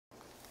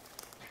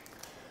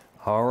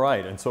All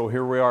right, and so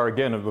here we are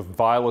again with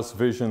Vilas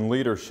Vision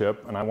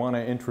Leadership, and I want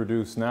to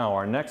introduce now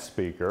our next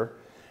speaker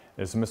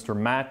is Mr.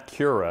 Matt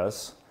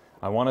Kures.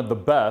 I wanted the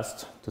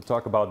best to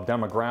talk about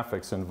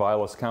demographics in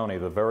Vilas County,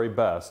 the very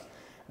best.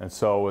 And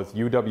so with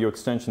UW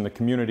Extension, the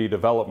Community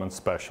Development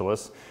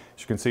Specialist,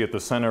 as you can see at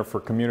the Center for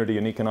Community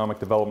and Economic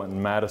Development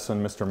in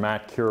Madison, Mr.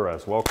 Matt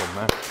Kures. Welcome,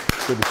 Matt.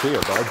 Good to see you,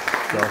 bud.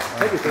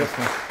 Thank you,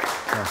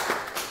 Chris.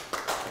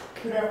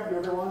 Good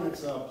afternoon, everyone.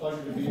 It's a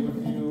pleasure to be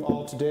with you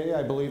all today.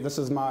 I believe this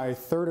is my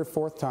third or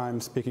fourth time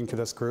speaking to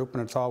this group,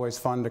 and it's always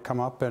fun to come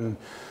up and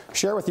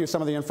share with you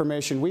some of the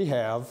information we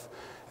have.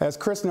 As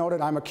Chris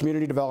noted, I'm a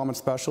Community Development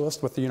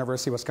Specialist with the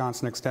University of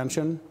Wisconsin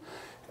Extension,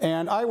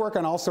 and I work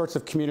on all sorts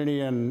of community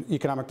and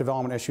economic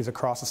development issues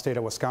across the state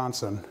of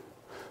Wisconsin.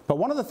 But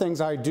one of the things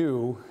I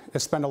do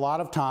is spend a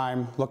lot of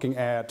time looking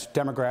at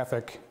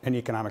demographic and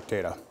economic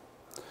data.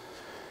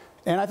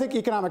 And I think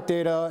economic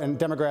data and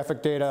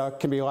demographic data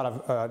can be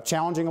a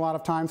challenging a lot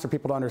of times for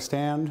people to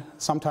understand.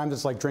 Sometimes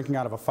it's like drinking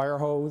out of a fire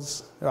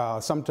hose.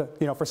 For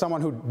someone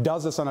who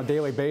does this on a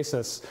daily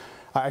basis,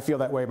 I feel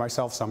that way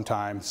myself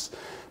sometimes.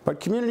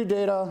 But community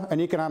data and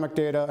economic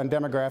data and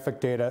demographic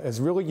data is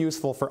really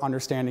useful for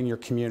understanding your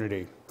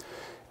community.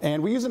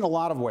 And we use it in a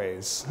lot of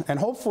ways. And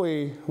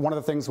hopefully, one of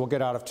the things we'll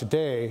get out of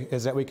today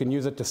is that we can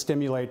use it to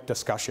stimulate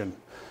discussion.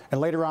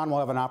 And later on, we'll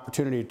have an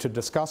opportunity to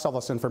discuss all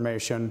this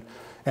information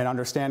and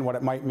understand what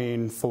it might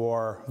mean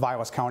for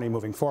Vilas County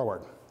moving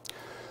forward.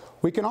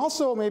 We can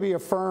also maybe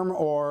affirm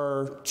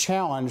or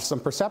challenge some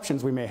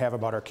perceptions we may have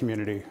about our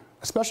community,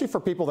 especially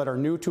for people that are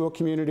new to a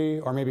community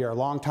or maybe are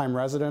longtime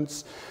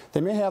residents.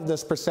 They may have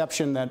this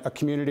perception that a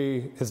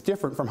community is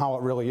different from how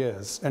it really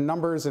is. And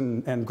numbers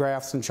and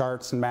graphs and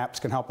charts and maps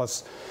can help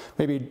us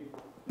maybe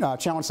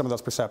challenge some of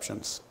those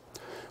perceptions.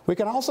 We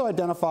can also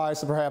identify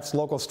some perhaps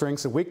local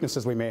strengths and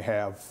weaknesses we may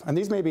have. And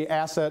these may be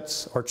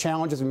assets or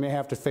challenges we may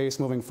have to face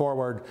moving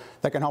forward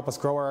that can help us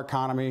grow our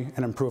economy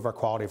and improve our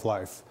quality of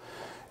life.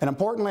 And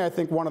importantly, I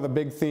think one of the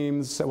big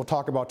themes that we'll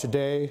talk about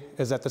today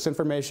is that this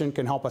information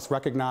can help us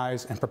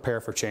recognize and prepare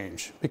for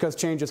change, because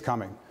change is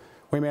coming.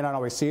 We may not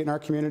always see it in our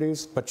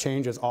communities, but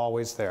change is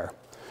always there.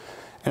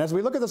 And as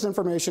we look at this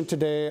information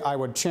today, I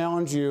would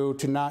challenge you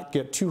to not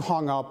get too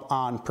hung up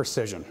on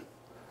precision.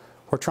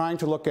 We're trying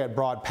to look at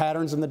broad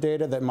patterns in the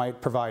data that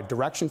might provide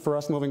direction for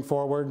us moving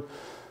forward.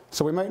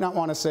 So we might not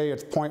want to say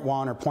it's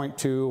 0.1 or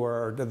 0.2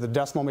 or the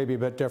decimal may be a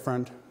bit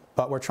different,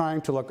 but we're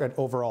trying to look at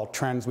overall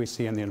trends we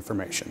see in the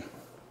information.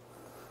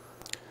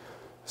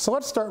 So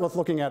let's start with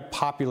looking at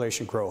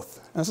population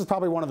growth. And this is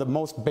probably one of the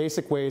most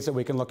basic ways that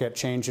we can look at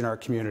change in our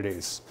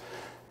communities.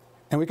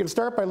 And we can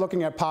start by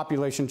looking at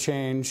population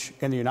change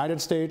in the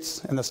United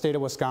States and the state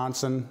of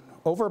Wisconsin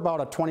over about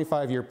a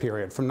 25-year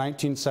period from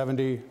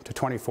 1970 to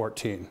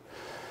 2014.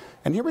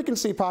 And here we can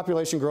see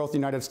population growth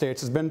in the United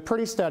States has been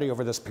pretty steady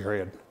over this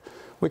period.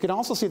 We can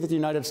also see that the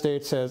United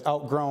States has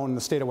outgrown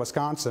the state of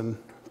Wisconsin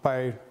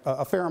by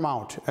a fair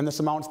amount. And this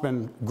amount's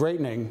been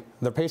greatening,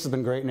 the pace has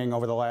been greatening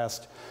over the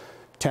last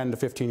 10 to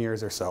 15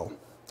 years or so.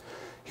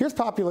 Here's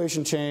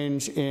population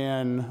change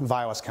in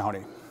Vilas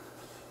County.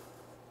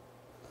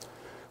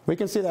 We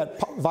can see that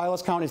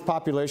Vilas County's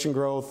population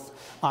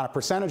growth on a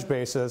percentage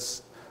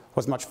basis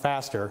was much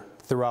faster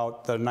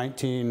throughout the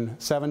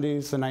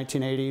 1970s, the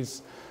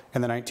 1980s,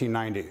 and the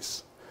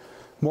 1990s.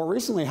 More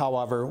recently,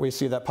 however, we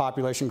see that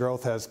population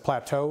growth has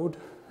plateaued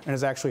and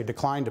has actually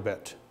declined a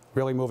bit,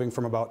 really moving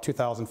from about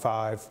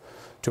 2005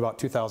 to about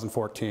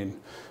 2014.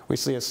 We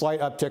see a slight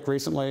uptick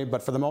recently,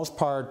 but for the most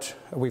part,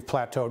 we've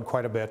plateaued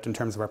quite a bit in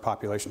terms of our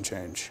population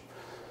change.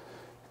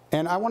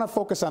 And I want to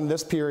focus on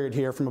this period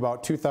here from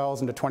about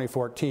 2000 to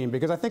 2014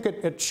 because I think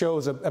it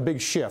shows a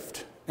big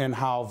shift in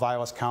how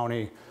Vilas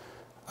County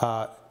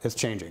is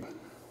changing.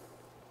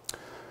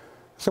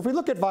 So if we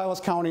look at Vilas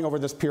County over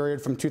this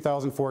period from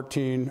 2000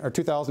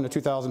 to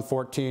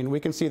 2014, we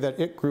can see that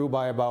it grew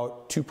by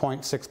about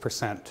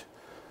 2.6%.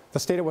 The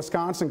state of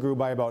Wisconsin grew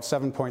by about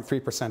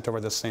 7.3% over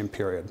this same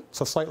period,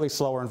 so slightly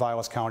slower in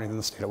Vilas County than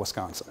the state of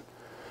Wisconsin.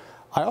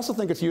 I also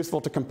think it's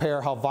useful to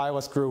compare how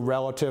Vilas grew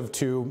relative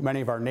to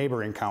many of our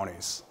neighboring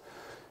counties.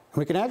 And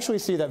we can actually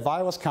see that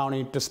Vilas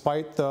County,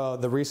 despite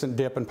the recent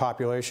dip in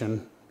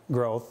population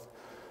growth,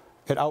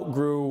 it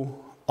outgrew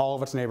all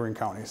of its neighboring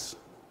counties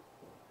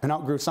and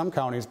outgrew some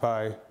counties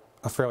by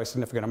a fairly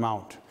significant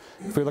amount.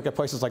 If we look at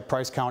places like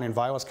Price County and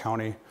Vilas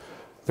County,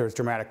 there's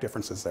dramatic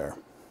differences there.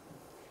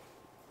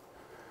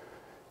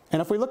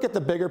 And if we look at the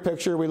bigger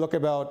picture, we look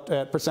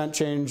at percent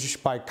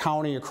change by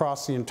county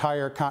across the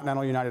entire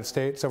continental United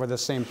States over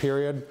this same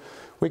period.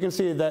 We can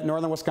see that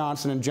northern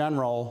Wisconsin in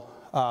general,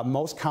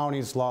 most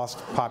counties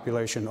lost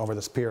population over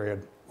this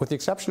period, with the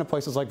exception of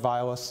places like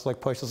Vilas, like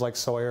places like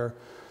Sawyer,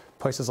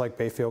 places like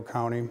Bayfield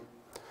County.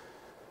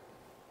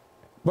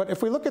 But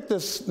if we look at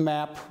this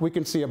map, we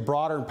can see a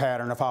broader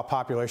pattern of how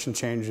population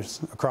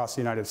changes across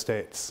the United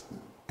States.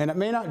 And it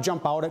may not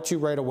jump out at you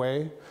right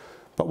away,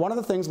 but one of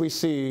the things we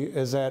see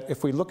is that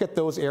if we look at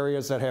those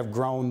areas that have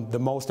grown the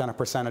most on a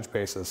percentage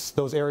basis,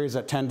 those areas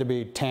that tend to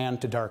be tan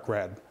to dark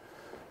red,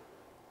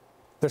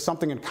 there's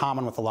something in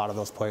common with a lot of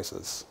those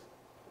places.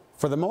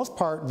 For the most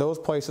part, those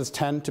places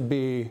tend to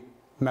be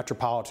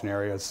metropolitan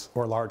areas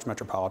or large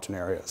metropolitan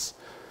areas,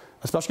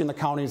 especially in the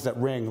counties that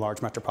ring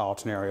large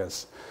metropolitan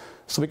areas.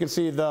 So we can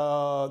see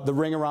the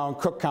ring around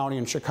Cook County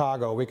in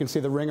Chicago. We can see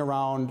the ring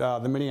around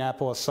the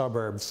Minneapolis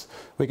suburbs.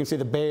 We can see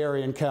the Bay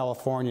Area in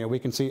California. We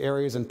can see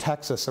areas in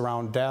Texas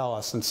around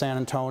Dallas and San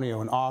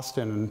Antonio and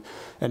Austin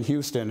and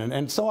Houston,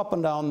 and so up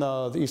and down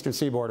the eastern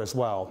seaboard as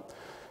well.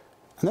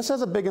 And this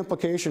has a big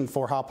implication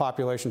for how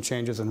population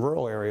changes in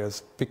rural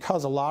areas,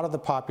 because a lot of the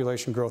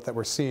population growth that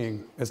we're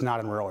seeing is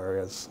not in rural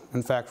areas.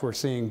 In fact, we're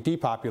seeing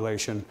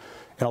depopulation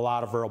in a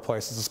lot of rural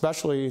places,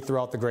 especially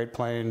throughout the Great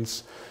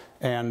Plains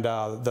and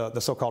the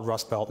so-called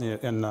Rust Belt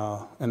in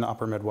the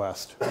upper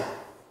Midwest.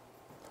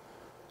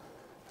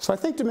 So I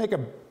think to make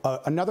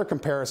another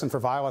comparison for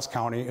Vilas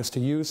County is to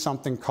use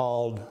something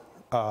called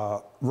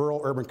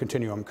rural-urban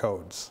continuum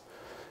codes.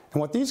 And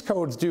what these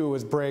codes do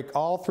is break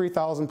all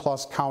 3,000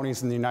 plus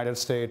counties in the United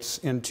States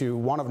into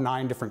one of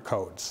 9 different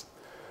codes.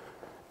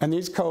 And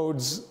these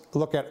codes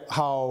look at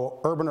how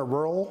urban or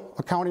rural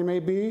a county may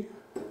be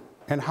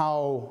and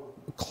how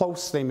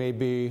close they may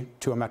be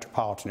to a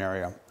metropolitan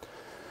area.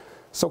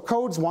 So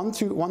codes 1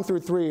 through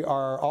 3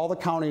 are all the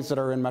counties that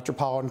are in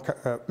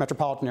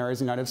metropolitan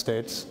areas in the United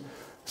States.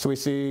 So we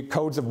see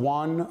codes of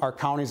 1 are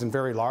counties in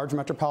very large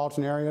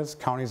metropolitan areas,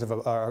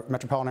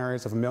 metropolitan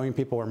areas of 1 million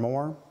people or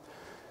more.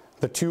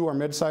 The 2 are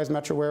mid-sized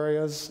metro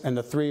areas, and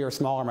the 3 are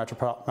smaller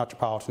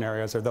metropolitan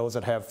areas, or those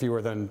that have fewer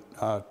than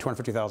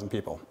 250,000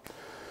 people.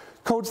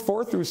 Codes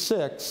 4 through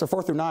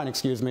 9,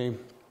 excuse me,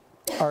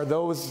 are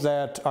those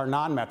that are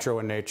non-metro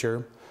in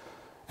nature,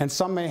 and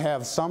some may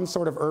have some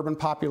sort of urban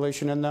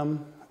population in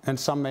them, and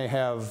some may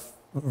have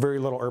very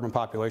little urban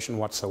population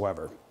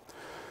whatsoever.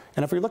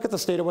 And if we look at the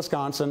state of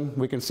Wisconsin,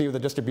 we can see the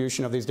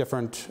distribution of these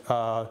different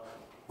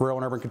rural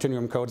and urban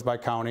continuum codes by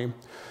county.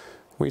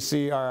 We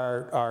see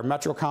our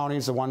metro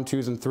counties, the 1,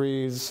 2s, and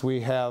 3s. We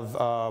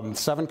have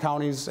 7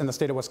 counties in the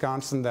state of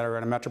Wisconsin that are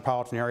in a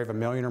metropolitan area of 1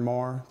 million or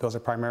more. Those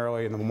are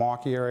primarily in the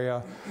Milwaukee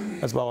area,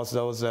 as well as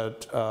those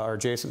that are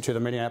adjacent to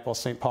the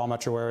Minneapolis-St. Paul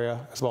metro area,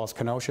 as well as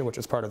Kenosha, which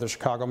is part of the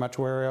Chicago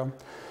metro area.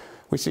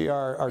 We see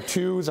our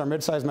 2s, our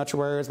mid-sized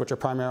metro areas, which are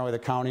primarily the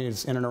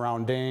counties in and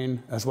around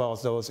Dane, as well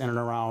as those in and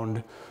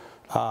around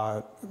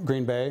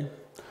Green Bay.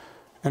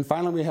 And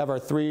finally, we have our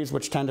 3s,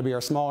 which tend to be our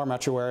smaller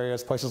metro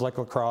areas, places like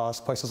La Crosse,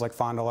 places like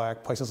Fond du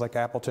Lac, places like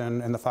Appleton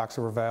in the Fox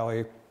River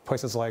Valley,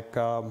 places like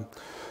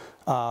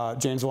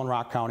Janesville and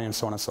Rock County, and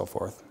so on and so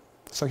forth.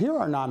 So here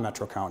are our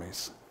non-metro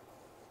counties.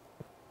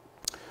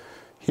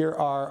 Here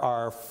are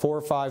our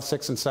 4, 5,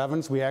 6, and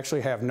 7s. We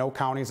actually have no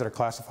counties that are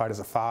classified as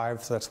a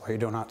 5, so that's why you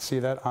do not see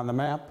that on the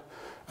map.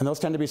 And those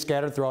tend to be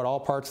scattered throughout all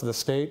parts of the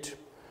state.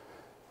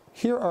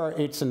 Here are our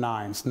 8s and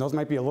 9s, and those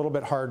might be a little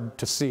bit hard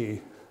to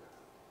see.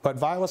 But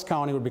Vilas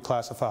County would be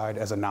classified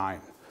as a 9.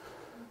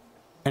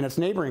 And its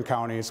neighboring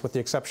counties, with the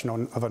exception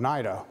of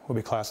Oneida, will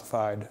be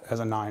classified as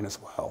a 9 as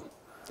well.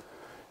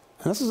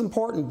 And this is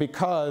important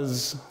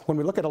because when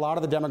we look at a lot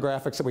of the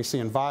demographics that we see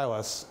in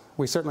Vilas,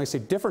 we certainly see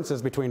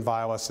differences between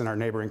Vilas and our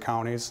neighboring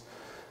counties,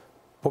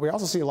 but we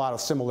also see a lot of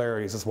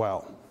similarities as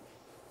well.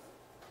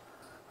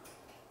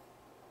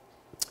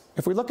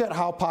 If we look at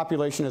how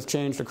population has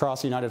changed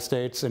across the United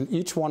States, in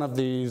each one of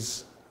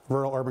these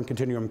rural-urban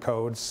continuum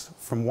codes,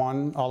 from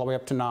 1 all the way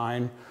up to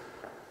 9,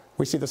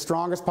 we see the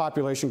strongest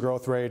population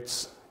growth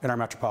rates in our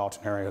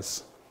metropolitan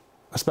areas,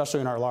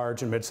 especially in our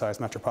large and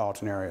mid-sized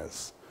metropolitan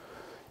areas.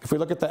 If we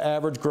look at the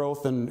average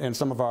growth in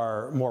some of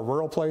our more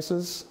rural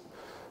places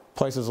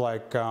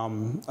like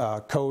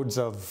codes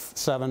of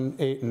 7,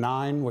 8, and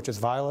 9, which is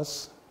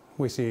Vilas,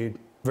 we see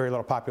very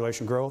little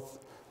population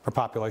growth or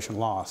population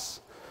loss.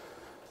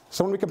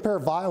 So when we compare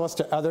Vilas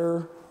to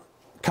other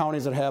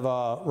counties that have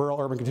a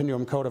rural-urban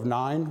continuum code of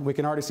 9, we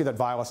can already see that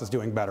Vilas is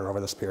doing better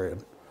over this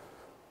period.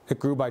 It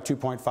grew by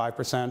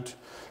 2.5%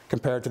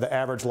 compared to the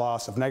average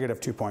loss of negative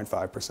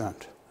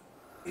 2.5%.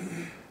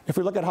 If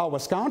we look at how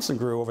Wisconsin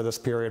grew over this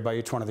period by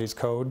each one of these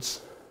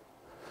codes,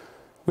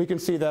 we can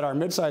see that our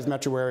mid-sized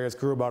metro areas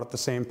grew about at the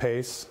same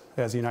pace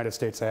as the United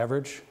States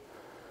average.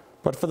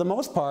 But for the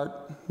most part,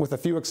 with a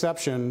few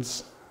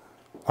exceptions,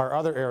 our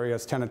other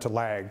areas tended to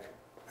lag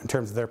in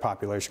terms of their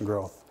population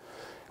growth.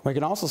 We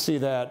can also see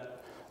that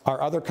our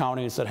other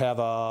counties that have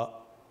a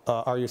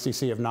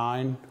RUCC of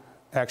 9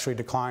 actually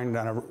declined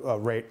on a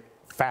rate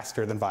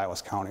faster than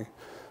Vilas County.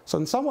 So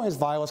in some ways,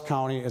 Vilas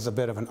County is a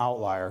bit of an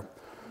outlier.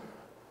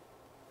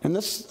 And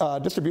this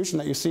distribution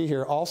that you see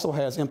here also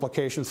has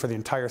implications for the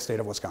entire state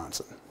of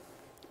Wisconsin.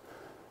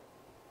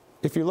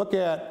 If you look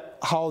at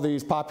how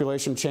these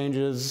population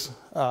changes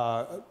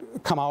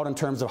come out in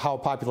terms of how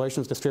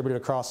population is distributed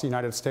across the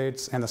United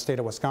States and the state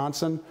of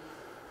Wisconsin,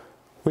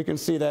 we can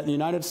see that in the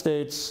United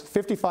States,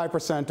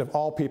 55% of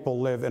all people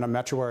live in a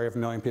metro area of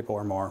 1 million people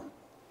or more.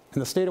 In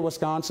the state of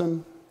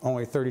Wisconsin,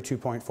 only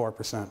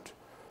 32.4%.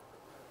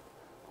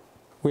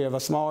 We have a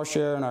smaller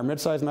share in our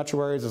mid-sized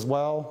metro areas as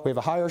well. We have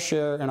a higher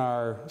share in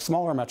our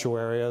smaller metro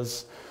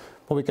areas,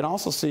 but we can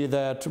also see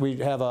that we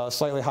have a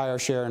slightly higher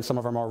share in some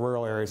of our more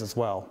rural areas as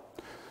well.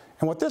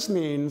 And what this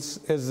means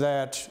is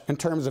that in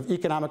terms of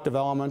economic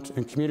development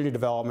and community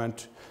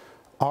development,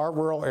 our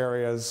rural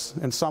areas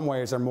in some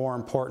ways are more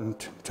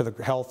important to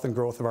the health and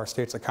growth of our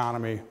state's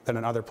economy than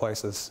in other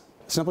places,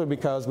 simply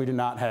because we do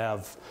not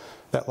have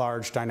that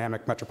large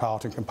dynamic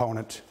metropolitan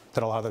component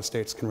that a lot of other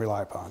states can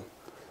rely upon.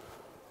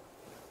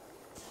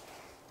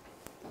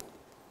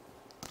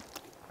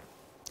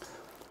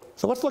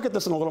 So let's look at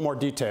this in a little more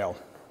detail.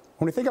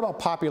 When we think about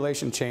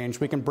population change,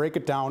 we can break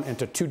it down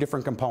into two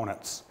different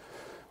components.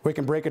 We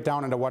can break it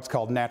down into what's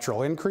called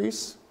natural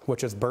increase,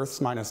 which is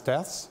births minus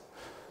deaths.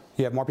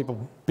 You have more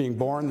people being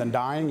born than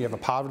dying, you have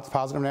a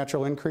positive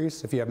natural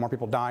increase. If you have more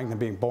people dying than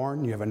being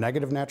born, you have a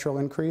negative natural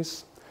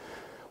increase.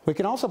 We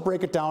can also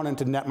break it down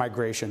into net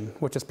migration,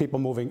 which is people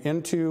moving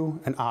into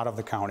and out of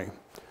the county.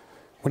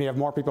 When you have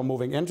more people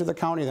moving into the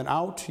county than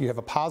out, you have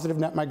a positive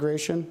net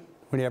migration.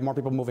 When you have more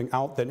people moving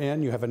out than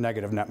in, you have a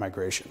negative net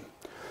migration.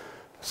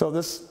 So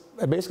this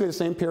basically the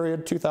same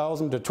period,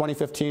 2000 to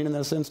 2015 in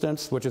this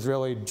instance, which is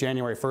really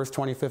January 1st,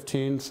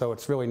 2015, so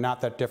it's really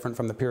not that different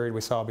from the period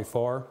we saw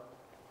before.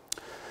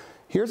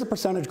 Here's a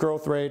percentage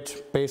growth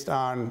rate based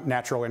on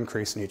natural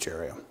increase in each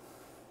area.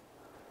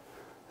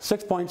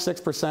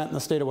 6.6% in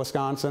the state of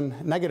Wisconsin,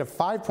 negative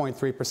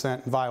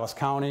 5.3% in Vilas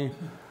County,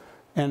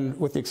 and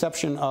with the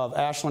exception of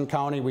Ashland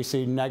County, we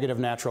see negative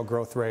natural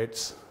growth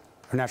rates,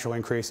 or natural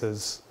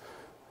increases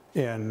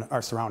in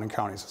our surrounding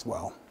counties as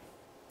well.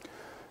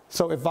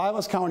 So if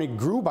Vilas County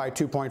grew by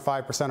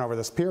 2.5% over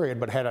this period,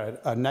 but had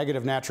a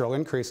negative natural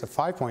increase of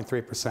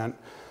 5.3%,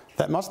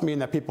 that must mean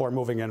that people are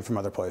moving in from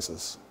other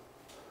places.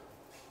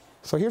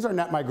 So here's our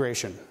net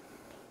migration,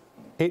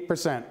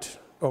 8%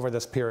 over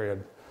this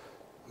period.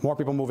 More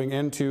people moving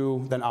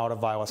into than out of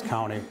Vilas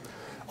County.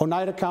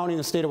 Oneida County in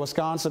the state of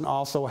Wisconsin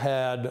also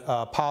had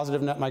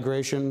positive net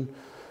migration.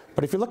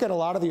 But if you look at a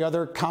lot of the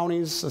other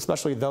counties,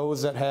 especially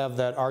those that have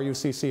that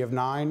RUCC of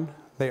 9,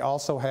 they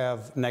also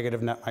have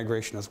negative net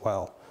migration as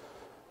well.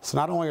 So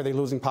not only are they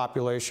losing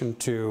population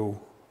to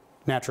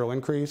natural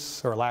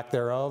increase or lack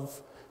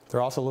thereof,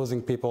 they're also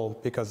losing people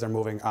because they're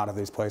moving out of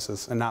these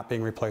places and not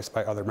being replaced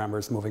by other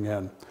members moving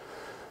in.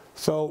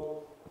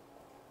 So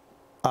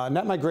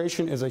net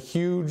migration is a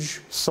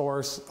huge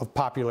source of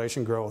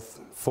population growth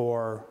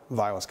for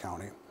Vilas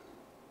County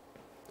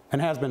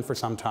and has been for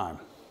some time.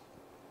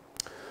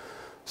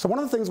 So one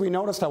of the things we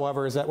noticed,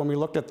 however, is that when we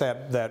looked at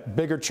that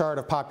bigger chart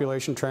of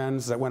population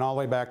trends that went all the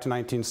way back to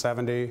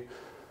 1970,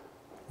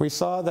 we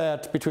saw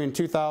that between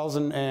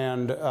 2000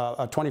 and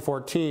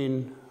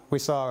 2014, we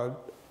saw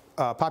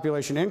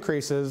population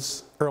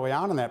increases early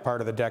on in that part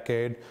of the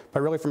decade,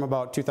 but really from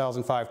about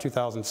 2005,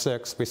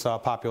 2006, we saw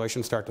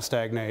population start to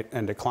stagnate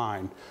and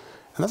decline.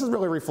 And this is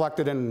really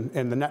reflected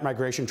in the net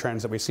migration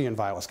trends that we see in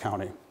Vilas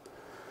County.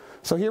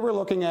 So here we're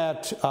looking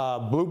at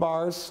blue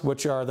bars,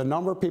 which are the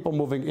number of people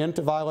moving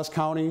into Vilas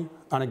County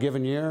on a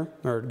given year,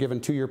 or a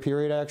given 2-year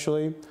period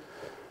actually.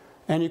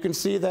 And you can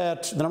see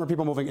that the number of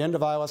people moving into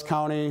Vilas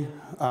County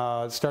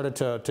started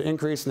to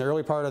increase in the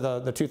early part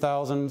of the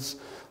 2000s,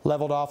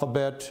 leveled off a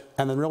bit,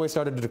 and then really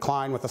started to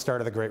decline with the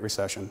start of the Great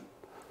Recession.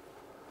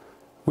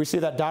 We see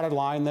that dotted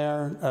line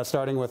there,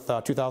 starting with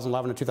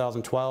 2011 to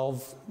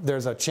 2012.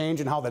 There's a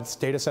change in how this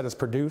data set is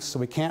produced, so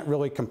we can't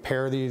really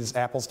compare these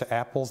apples to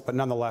apples, but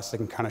nonetheless, they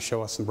can kind of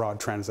show us some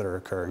broad trends that are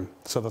occurring.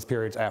 So those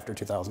periods after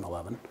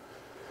 2011.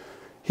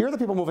 Here are the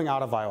people moving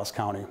out of Vilas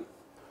County.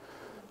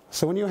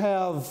 So when you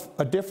have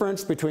a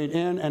difference between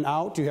in and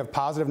out, you have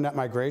positive net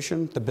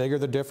migration. The bigger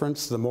the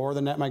difference, the more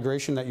the net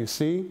migration that you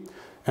see.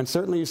 And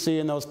certainly you see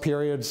in those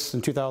periods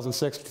in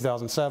 2006 to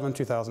 2007,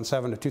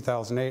 2007 to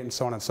 2008, and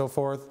so on and so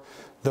forth,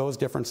 those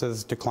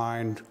differences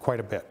declined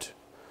quite a bit.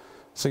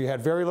 So you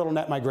had very little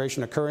net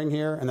migration occurring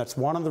here, and that's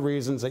one of the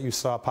reasons that you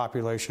saw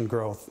population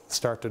growth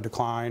start to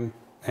decline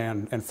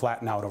and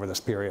flatten out over this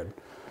period.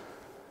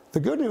 The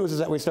good news is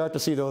that we start to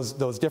see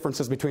those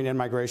differences between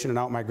in-migration and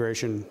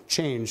out-migration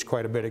change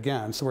quite a bit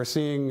again. So we're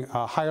seeing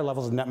higher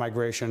levels of net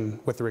migration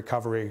with the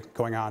recovery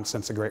going on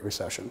since the Great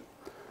Recession.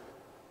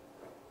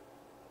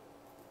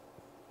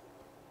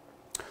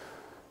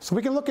 So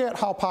we can look at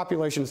how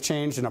population has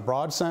changed in a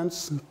broad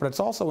sense, but it's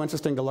also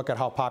interesting to look at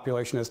how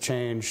population has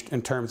changed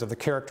in terms of the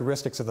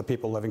characteristics of the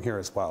people living here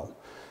as well.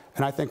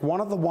 And I think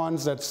one of the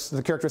ones that's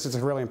the characteristics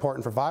that's really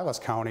important for Vilas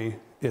County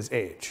is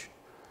age.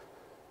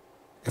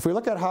 If we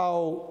look at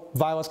how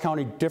Vilas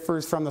County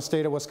differs from the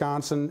state of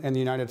Wisconsin and the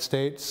United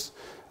States,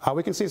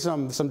 we can see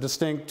some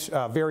distinct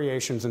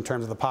variations in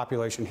terms of the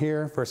population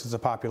here versus the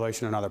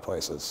population in other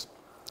places.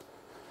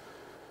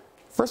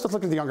 First, let's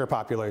look at the younger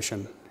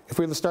population. If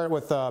we start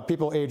with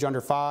people age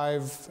under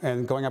 5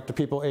 and going up to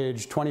people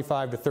age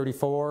 25 to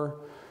 34,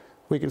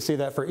 we can see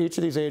that for each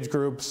of these age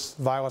groups,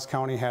 Vilas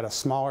County had a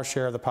smaller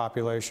share of the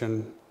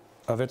population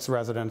of its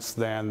residents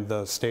than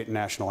the state and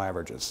national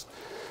averages.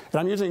 And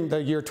I'm using the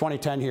year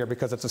 2010 here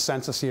because it's a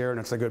census year and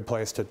it's a good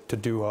place to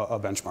do a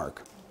benchmark.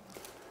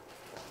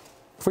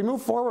 If we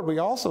move forward, we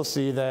also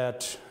see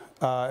that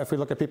if we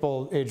look at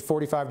people age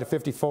 45 to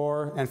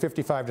 54 and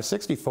 55 to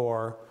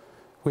 64,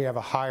 we have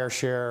a higher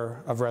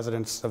share of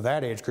residents of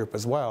that age group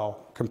as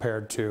well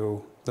compared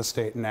to the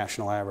state and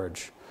national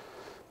average.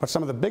 But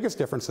some of the biggest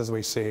differences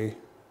we see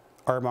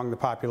are among the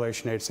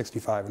population age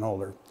 65 and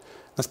older.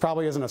 This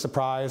probably isn't a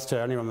surprise to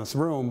anyone in this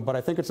room, but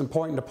I think it's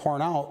important to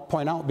point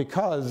out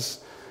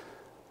because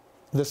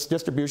this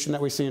distribution that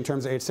we see in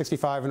terms of age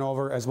 65 and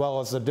over, as well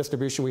as the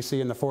distribution we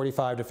see in the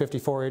 45 to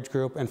 54 age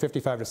group and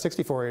 55 to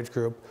 64 age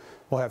group,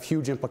 will have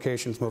huge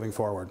implications moving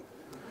forward.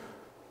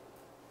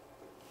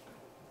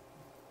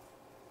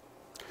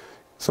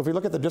 So if we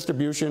look at the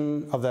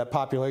distribution of that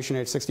population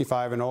age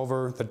 65 and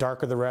over, the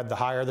darker the red, the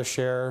higher the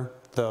share,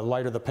 the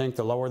lighter the pink,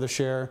 the lower the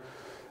share.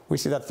 We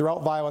see that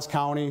throughout Vilas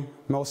County,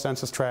 most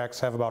census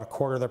tracts have about a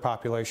quarter of their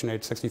population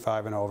age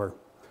 65 and over.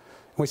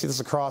 And we see this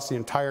across the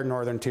entire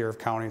northern tier of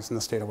counties in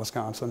the state of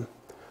Wisconsin.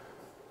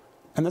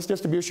 And this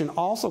distribution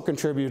also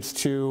contributes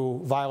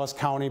to Vilas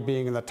County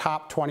being in the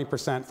top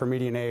 20% for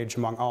median age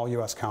among all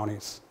U.S.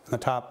 counties, in the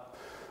top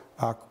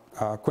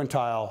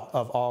quintile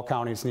of all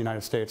counties in the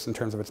United States in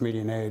terms of its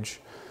median age.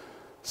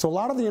 So a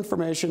lot of the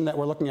information that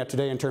we're looking at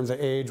today in terms of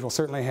age will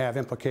certainly have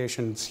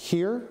implications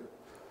here,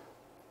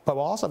 but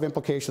will also have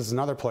implications in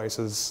other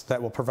places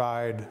that will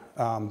provide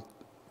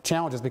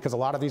challenges, because a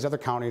lot of these other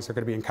counties are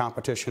going to be in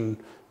competition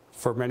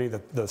for many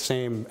of the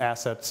same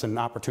assets and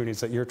opportunities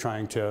that you're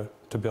trying to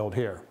build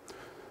here.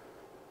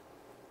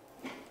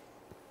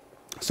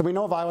 So we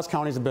know Vilas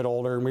County is a bit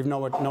older, and we've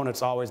known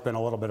it's always been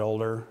a little bit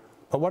older,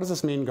 but what does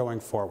this mean going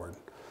forward?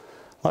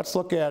 Let's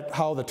look at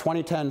how the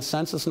 2010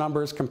 census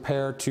numbers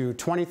compare to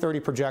 2030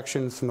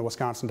 projections from the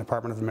Wisconsin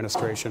Department of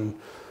Administration.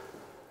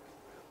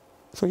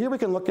 So here we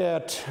can look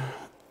at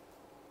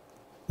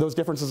those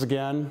differences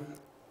again,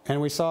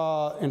 and we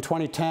saw in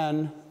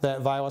 2010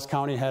 that Vilas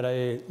County had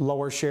a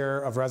lower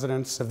share of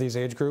residents of these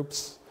age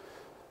groups.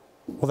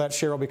 Well, that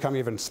share will become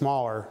even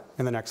smaller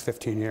in the next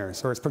 15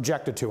 years, or it's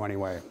projected to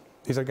anyway.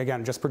 These are,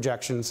 again, just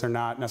projections. They're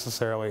not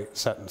necessarily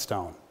set in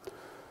stone.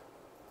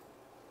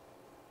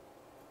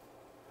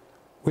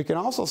 We can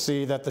also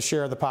see that the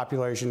share of the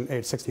population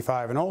age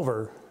 65 and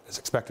over is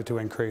expected to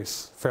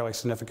increase fairly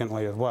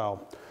significantly as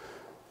well.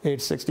 Age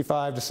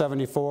 65 to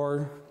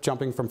 74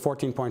 jumping from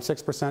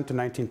 14.6% to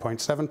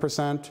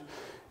 19.7%.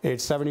 Age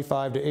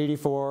 75 to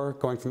 84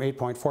 going from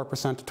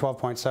 8.4% to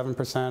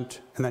 12.7%.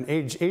 And then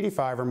age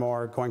 85 or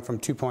more going from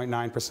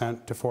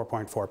 2.9% to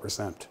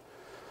 4.4%.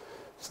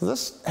 So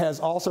this has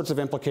all sorts of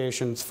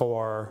implications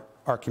for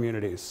our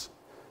communities.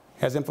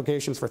 It has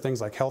implications for things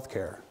like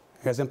healthcare.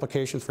 It has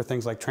implications for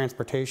things like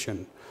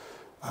transportation,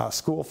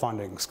 school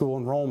funding, school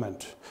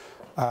enrollment,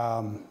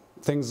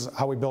 things,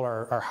 how we build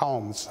our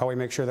homes, how we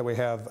make sure that we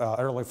have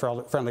elderly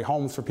friendly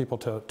homes for people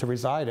to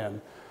reside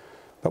in.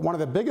 But one of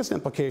the biggest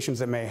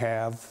implications it may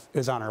have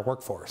is on our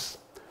workforce.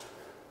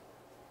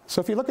 So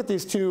if you look at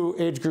these two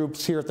age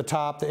groups here at the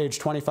top, the age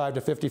 25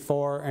 to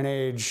 54 and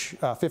age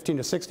 15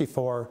 to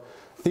 64,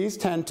 these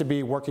tend to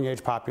be working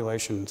age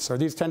populations, or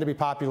these tend to be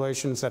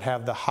populations that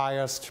have the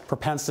highest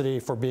propensity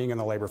for being in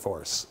the labor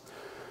force.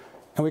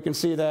 And we can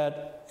see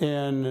that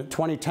in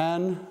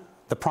 2010,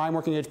 the prime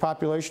working age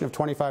population of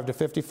 25 to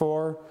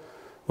 54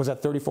 was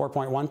at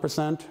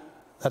 34.1%.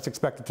 That's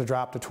expected to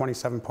drop to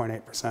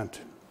 27.8%.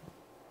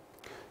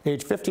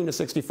 Age 15 to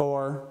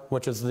 64,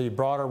 which is the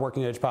broader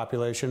working age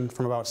population,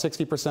 from about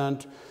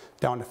 60%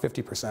 down to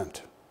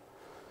 50%.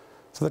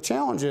 So the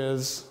challenge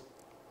is,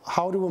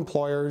 how do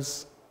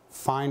employers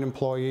find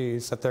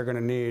employees that they're going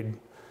to need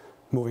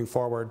moving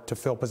forward to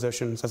fill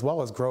positions as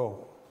well as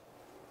grow?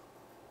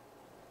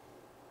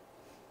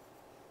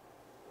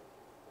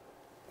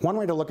 One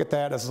way to look at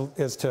that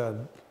is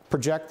to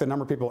project the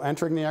number of people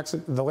entering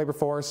the labor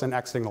force and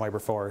exiting the labor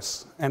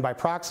force. And by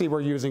proxy,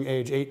 we're using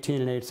age 18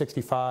 and age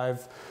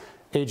 65.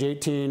 Age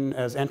 18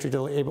 as entry to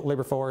the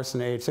labor force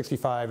and age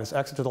 65 as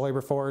exit to the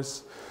labor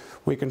force.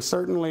 We can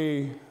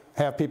certainly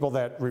have people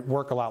that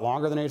work a lot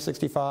longer than age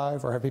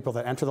 65, or have people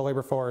that enter the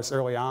labor force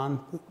early on,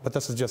 but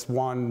this is just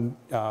one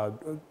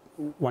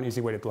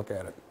easy way to look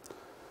at it.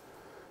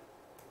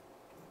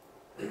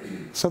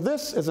 So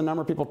this is a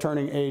number of people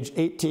turning age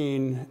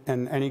 18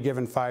 in any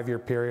given 5-year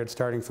period,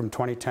 starting from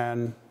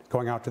 2010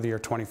 going out to the year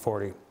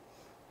 2040.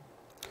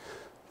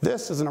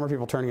 This is the number of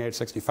people turning age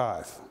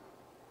 65.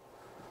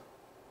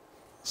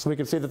 So we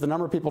can see that the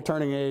number of people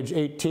turning age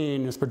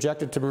 18 is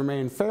projected to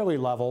remain fairly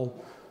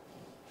level,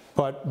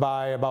 but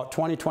by about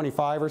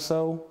 2025 or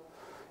so,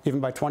 even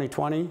by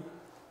 2020,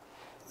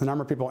 the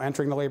number of people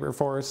entering the labor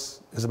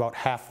force is about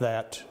half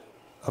that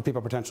of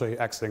people potentially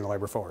exiting the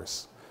labor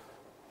force.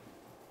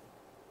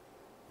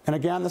 And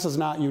again, this is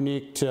not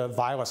unique to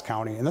Vilas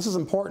County, and this is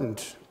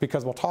important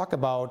because we'll talk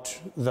about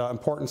the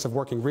importance of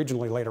working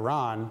regionally later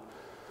on.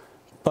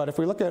 But if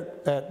we look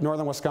at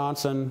northern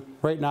Wisconsin,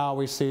 right now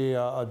we see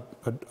a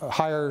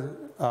higher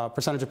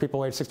percentage of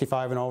people age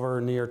 65 and over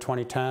in the year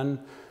 2010.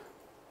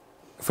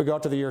 If we go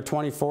to the year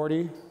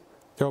 2040,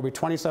 there will be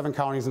 27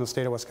 counties in the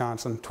state of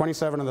Wisconsin,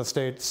 27 of the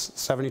state's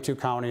 72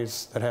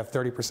 counties that have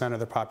 30% of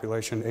their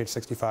population age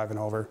 65 and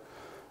over.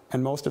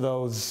 And most of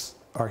those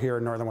are here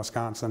in northern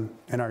Wisconsin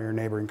and are your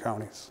neighboring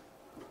counties.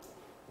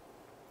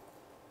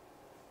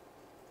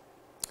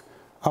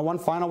 One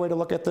final way to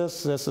look at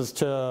this is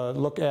to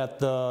look at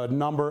the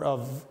number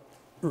of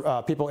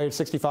people age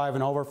 65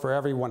 and over for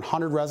every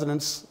 100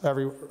 residents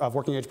of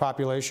working age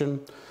population.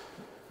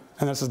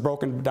 And this is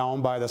broken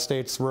down by the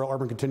state's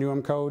rural-urban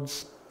continuum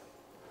codes.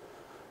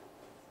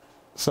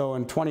 So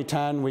in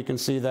 2010, we can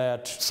see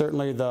that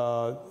certainly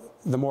the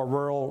more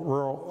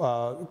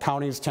rural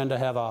counties tend to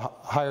have a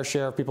higher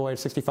share of people age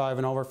 65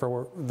 and over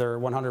for their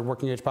 100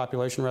 working age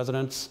population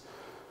residents.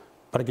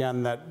 But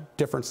again, that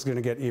difference is going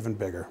to get even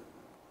bigger.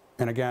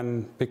 And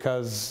again,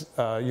 because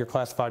you're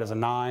classified as a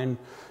 9,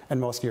 and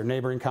most of your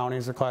neighboring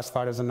counties are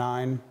classified as a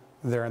 9,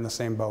 they're in the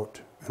same boat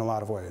in a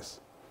lot of ways.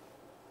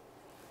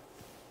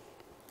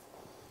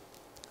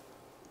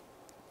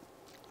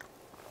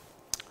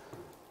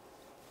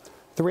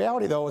 The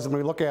reality, though, is when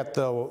we look at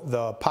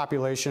the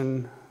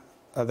population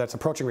that's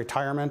approaching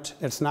retirement,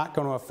 it's not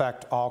going to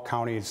affect all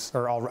counties,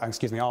 or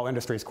all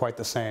industries quite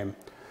the same.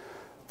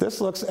 This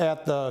looks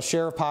at the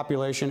share of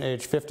population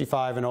age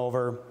 55 and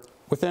over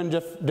within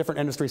different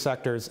industry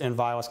sectors in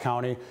Vilas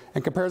County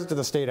and compares it to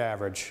the state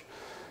average.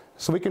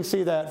 So we can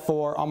see that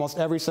for almost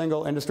every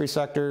single industry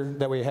sector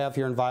that we have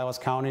here in Vilas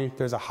County,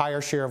 there's a higher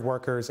share of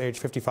workers age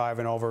 55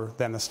 and over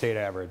than the state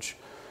average.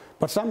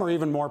 But some are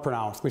even more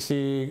pronounced. We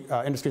see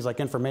industries like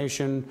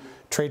information,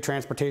 trade,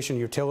 transportation,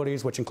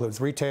 utilities, which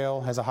includes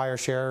retail, has a higher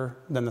share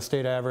than the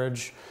state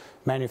average,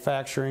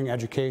 manufacturing,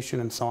 education,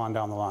 and so on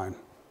down the line.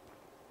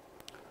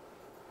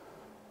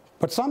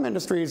 But some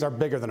industries are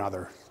bigger than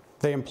others.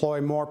 They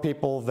employ more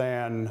people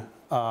than,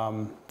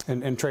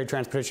 in trade,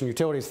 transportation,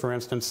 utilities, for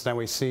instance, than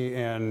we see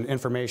in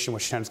information,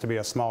 which tends to be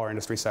a smaller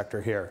industry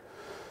sector here.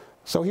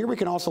 So here we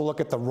can also look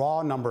at the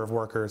raw number of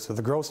workers, or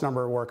the gross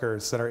number of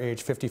workers that are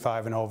age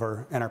 55 and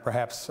over and are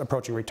perhaps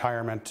approaching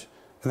retirement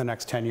in the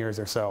next 10 years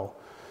or so.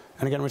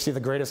 And again, we see the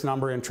greatest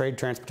number in trade,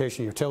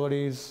 transportation,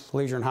 utilities,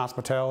 leisure and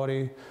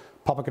hospitality,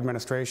 public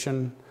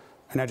administration,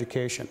 and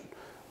education.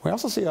 We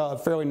also see a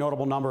fairly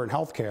notable number in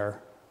healthcare,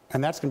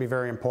 and that's going to be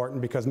very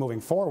important because moving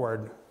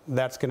forward,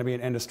 that's going to be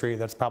an industry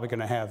that's probably going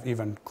to have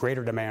even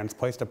greater demands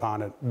placed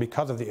upon it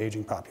because of the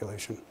aging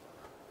population.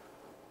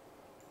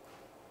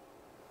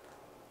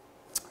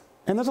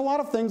 And there's a lot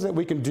of things that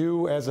we can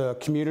do as a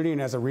community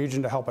and as a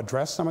region to help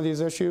address some of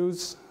these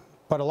issues,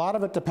 but a lot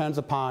of it depends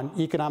upon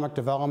economic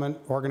development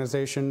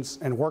organizations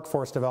and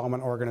workforce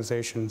development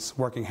organizations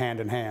working hand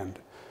in hand.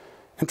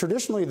 And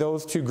traditionally,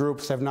 those two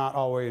groups have not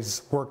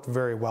always worked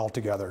very well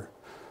together.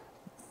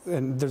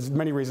 And there's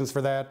many reasons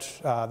for that.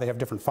 They have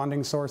different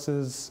funding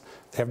sources,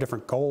 they have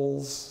different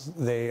goals,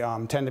 they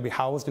tend to be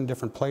housed in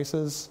different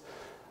places.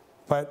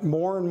 But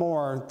more and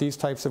more, these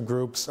types of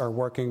groups are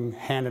working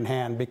hand in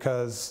hand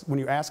because when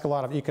you ask a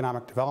lot of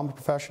economic development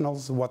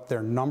professionals what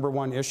their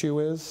 #1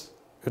 issue is,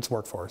 it's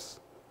workforce.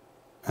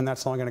 And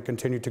that's only going to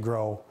continue to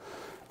grow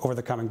over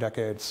the coming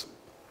decades.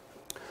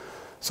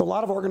 So a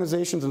lot of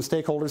organizations and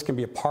stakeholders can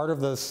be a part of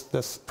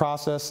this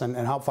process and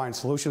help find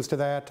solutions to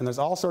that. And there's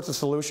all sorts of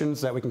solutions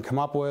that we can come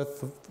up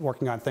with,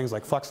 working on things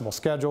like flexible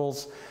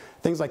schedules,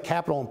 things like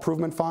capital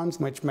improvement funds,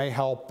 which may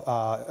help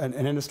an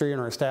industry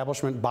or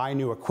establishment buy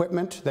new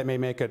equipment that may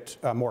make it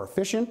more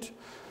efficient,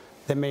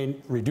 that may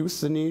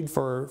reduce the need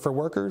for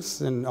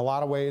workers. In a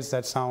lot of ways,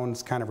 that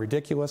sounds kind of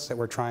ridiculous that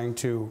we're trying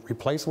to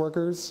replace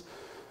workers.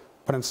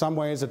 But in some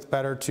ways, it's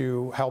better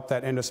to help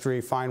that industry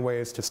find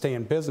ways to stay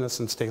in business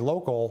and stay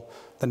local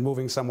than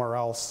moving somewhere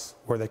else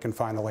where they can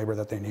find the labor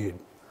that they need.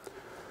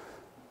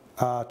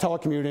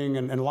 Telecommuting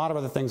and a lot of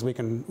other things we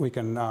can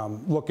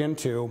look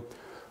into.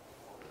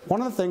 One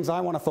of the things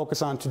I want to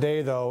focus on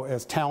today, though,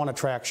 is talent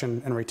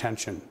attraction and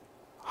retention.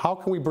 How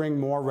can we bring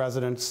more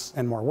residents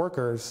and more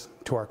workers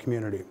to our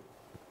community?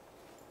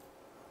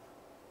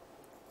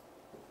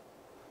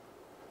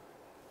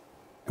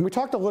 And we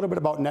talked a little bit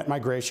about net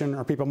migration,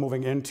 or people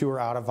moving into or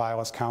out of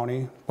Vilas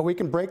County, but we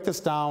can break this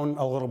down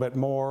a little bit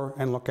more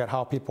and look at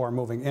how people are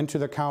moving into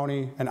the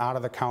county and out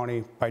of the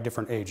county by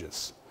different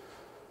ages.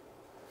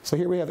 So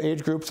here we have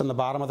age groups on the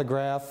bottom of the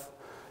graph,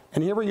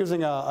 and here we're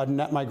using a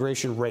net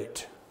migration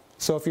rate.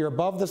 So if you're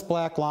above this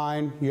black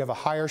line, you have a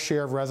higher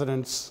share of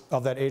residents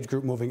of that age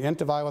group moving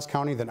into Vilas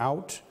County than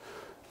out.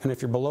 And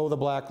if you're below the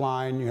black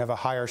line, you have a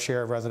higher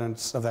share of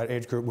residents of that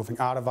age group moving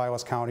out of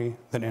Vilas County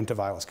than into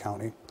Vilas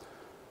County.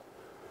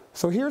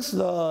 So here's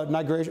the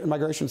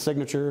migration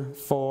signature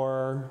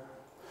for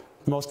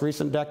the most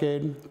recent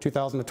decade,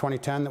 2000 to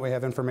 2010, that we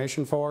have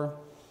information for.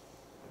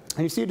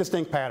 And you see a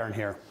distinct pattern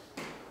here.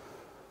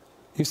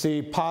 You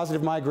see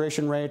positive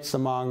migration rates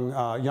among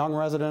young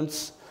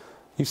residents.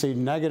 You see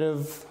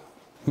negative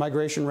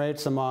migration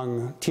rates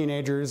among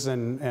teenagers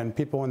and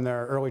people in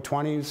their early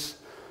 20s.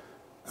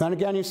 And then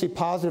again, you see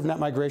positive net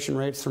migration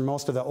rates for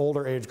most of the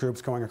older age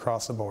groups going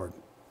across the board.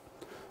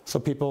 So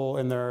people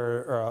in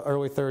their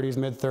early 30s,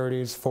 mid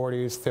 30s,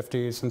 40s,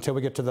 50s, until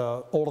we get to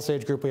the oldest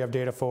age group we have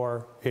data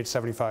for, age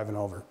 75 and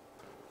over.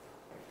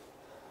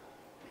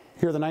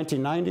 Here are the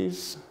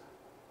 1990s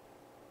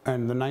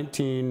and the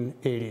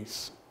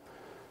 1980s.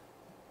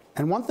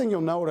 And one thing you'll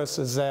notice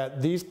is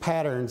that these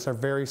patterns are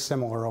very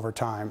similar over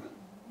time.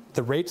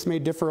 The rates may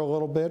differ a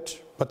little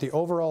bit, but the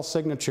overall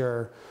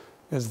signature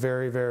is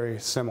very, very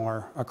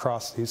similar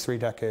across these 3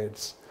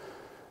 decades.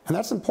 And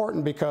that's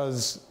important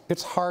because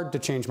it's hard to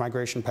change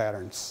migration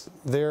patterns.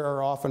 They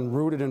are often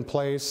rooted in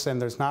place,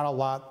 and there's not a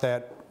lot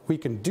that we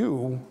can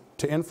do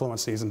to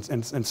influence these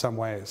in some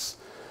ways.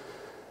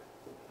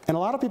 And a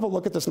lot of people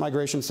look at this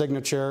migration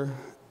signature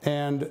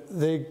and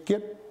they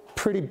get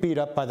pretty beat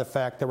up by the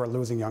fact that we're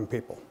losing young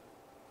people.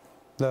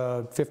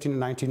 The 15 to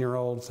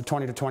 19-year-olds, the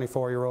 20 to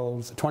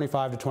 24-year-olds, the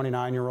 25 to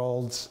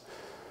 29-year-olds.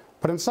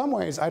 But in some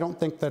ways, I don't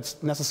think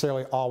that's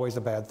necessarily always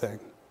a bad thing.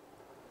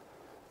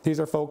 These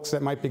are folks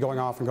that might be going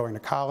off and going to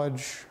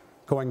college,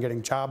 going and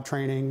getting job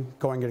training,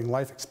 going and getting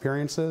life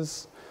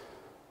experiences.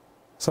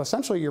 So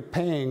essentially you're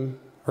paying,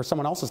 or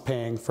someone else is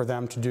paying for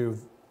them to do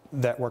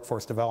that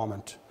workforce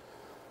development.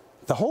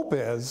 The hope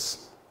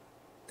is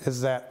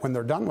that when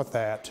they're done with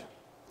that,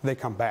 they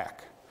come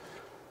back.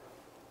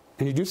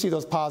 And you do see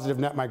those positive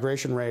net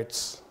migration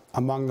rates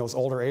among those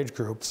older age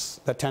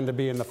groups that tend to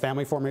be in the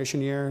family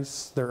formation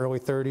years, their early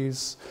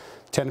 30s,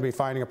 tend to be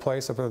finding a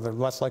place that they're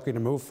less likely to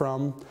move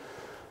from.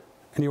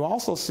 And you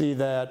also see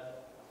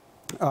that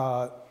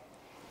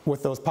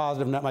with those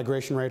positive net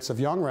migration rates of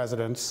young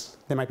residents,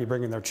 they might be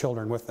bringing their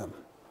children with them.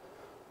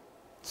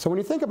 So when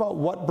you think about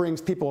what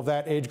brings people of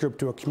that age group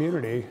to a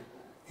community,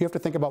 you have to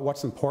think about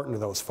what's important to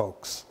those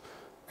folks.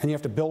 And you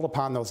have to build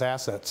upon those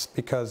assets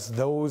because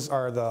those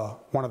are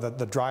one of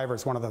the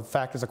drivers, one of the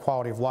factors of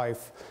quality of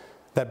life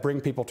that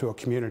bring people to a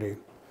community.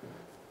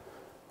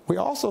 We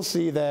also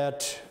see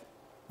that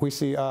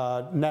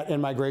net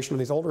in-migration of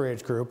these older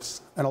age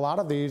groups, and a lot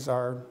of these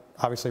are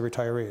obviously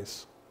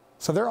retirees.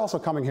 So they're also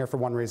coming here for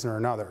one reason or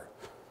another.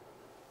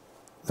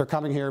 They're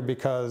coming here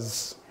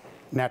because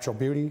natural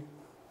beauty,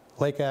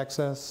 lake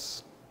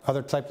access,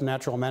 other types of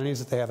natural amenities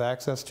that they have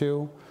access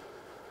to.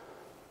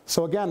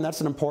 So again,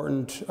 that's an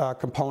important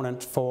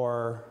component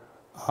for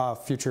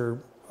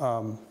future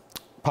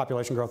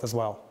population growth as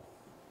well.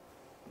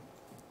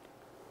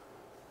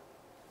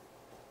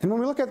 And when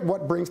we look at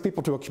what brings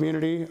people to a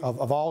community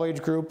of all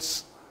age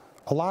groups,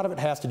 a lot of it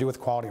has to do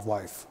with quality of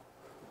life.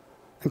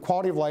 And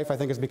quality of life, I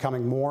think, is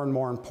becoming more and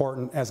more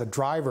important as a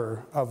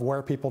driver of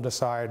where people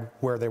decide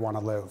where they want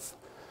to live.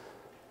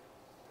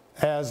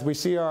 As we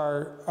see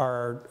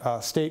our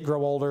state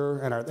grow older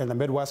and the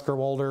Midwest grow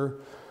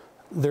older,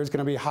 there's going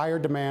to be higher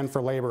demand for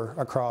labor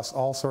across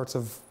all sorts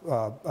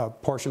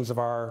of portions of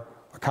our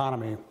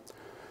economy.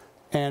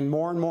 And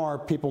more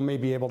people may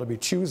be able to be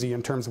choosy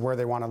in terms of where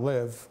they want to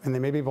live, and they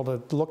may be able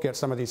to look at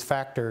some of these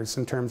factors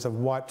in terms of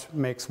what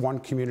makes one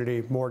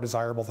community more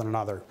desirable than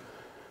another.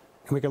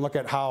 And we can look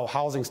at how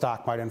housing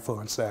stock might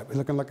influence that.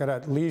 We can look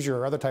at leisure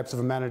or other types of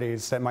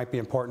amenities that might be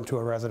important to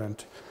a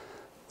resident.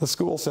 The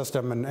school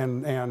system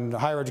and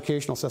higher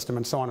educational system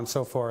and so on and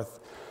so forth.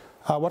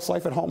 What's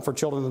life at home for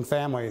children and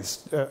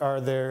families?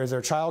 Is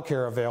there child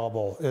care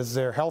available? Is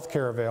there health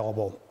care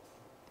available?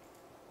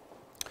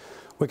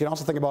 We can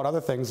also think about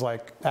other things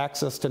like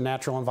access to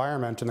natural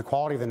environment and the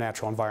quality of the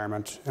natural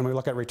environment. And we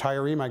look at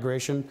retiree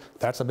migration,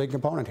 that's a big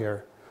component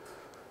here.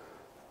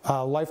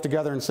 Life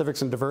together in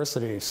civics and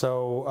diversity.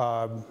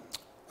 So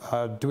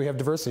do we have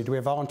diversity? Do we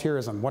have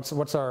volunteerism?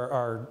 What's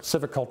our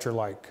civic culture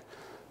like?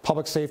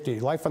 Public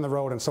safety, life on the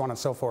road, and so on and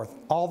so forth.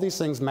 All these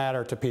things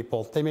matter to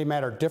people. They may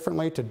matter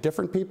differently to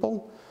different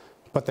people,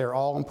 but they're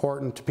all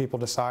important to people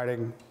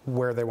deciding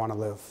where they want to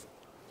live.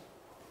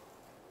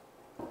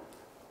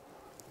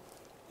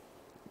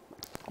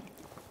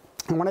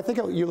 And when I think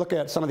you look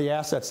at some of the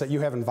assets that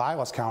you have in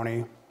Vilas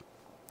County,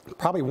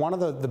 probably one of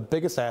the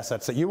biggest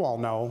assets that you all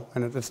know,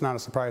 and it's not a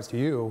surprise to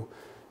you,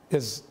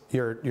 is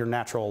your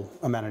natural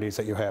amenities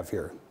that you have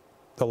here.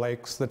 The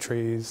lakes, the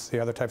trees, the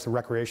other types of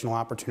recreational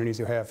opportunities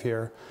you have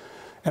here.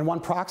 And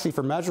one proxy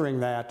for measuring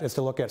that is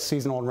to look at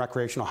seasonal and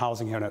recreational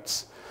housing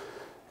units.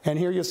 And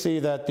here you see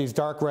that these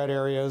dark red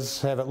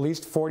areas have at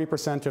least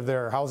 40% of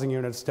their housing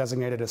units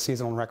designated as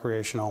seasonal and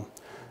recreational.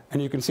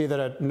 And you can see that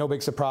at no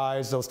big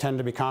surprise, those tend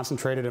to be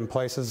concentrated in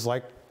places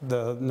like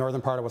the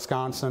northern part of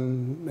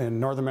Wisconsin, in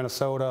northern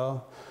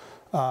Minnesota,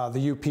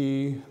 the UP,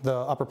 the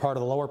upper part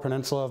of the lower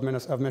peninsula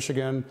of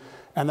Michigan,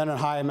 and then in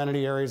high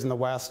amenity areas in the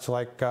west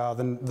like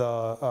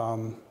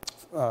the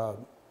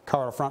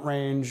Colorado Front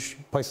Range,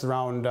 places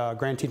around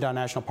Grand Teton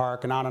National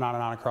Park, and on and on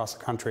and on across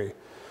the country.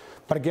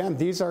 But again,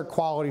 these are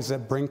qualities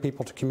that bring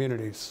people to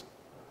communities.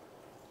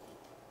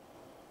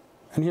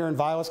 And here in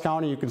Vilas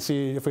County, you can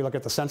see, if we look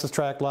at the census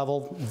tract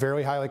level,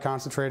 very highly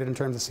concentrated in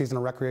terms of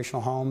seasonal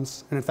recreational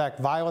homes. And in fact,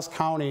 Vilas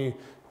County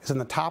is in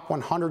the top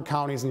 100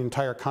 counties in the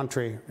entire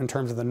country in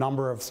terms of the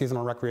number of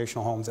seasonal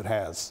recreational homes it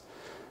has.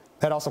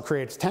 That also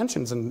creates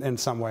tensions in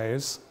some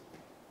ways,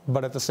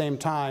 but at the same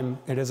time,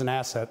 it is an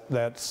asset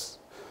that's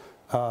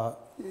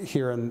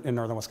here in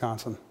northern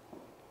Wisconsin.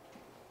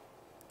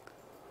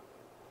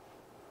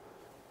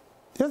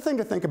 The other thing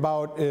to think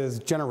about is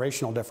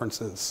generational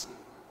differences.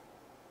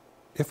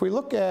 If we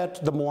look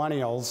at the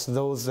millennials,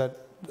 those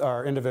that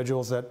are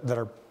individuals that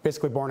are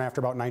basically born after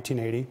about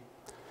 1980,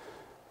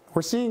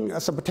 we're seeing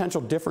some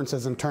potential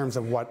differences in terms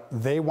of what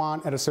they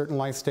want at a certain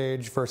life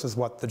stage versus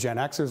what the Gen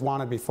Xers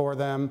wanted before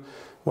them,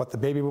 what the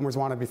baby boomers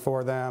wanted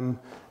before them,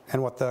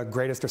 and what the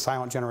greatest or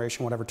silent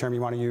generation, whatever term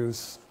you want to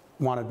use,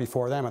 wanted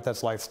before them at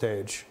this life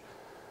stage.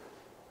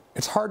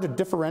 It's hard to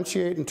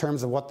differentiate in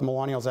terms of what the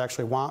millennials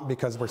actually want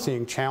because we're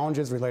seeing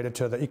challenges related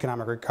to the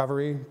economic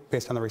recovery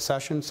based on the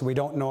recession. So we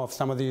don't know if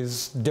some of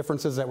these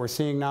differences that we're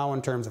seeing now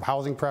in terms of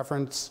housing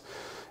preference,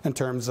 in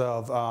terms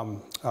of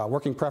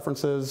working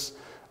preferences,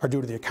 are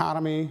due to the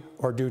economy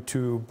or due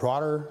to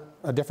broader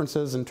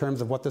differences in terms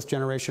of what this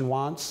generation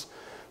wants.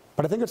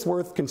 But I think it's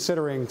worth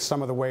considering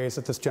some of the ways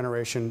that this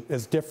generation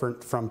is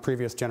different from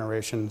previous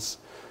generations.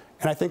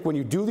 And I think when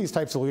you do these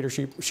types of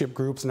leadership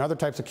groups and other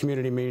types of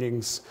community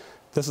meetings,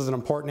 this is an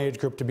important age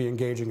group to be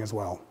engaging as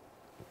well.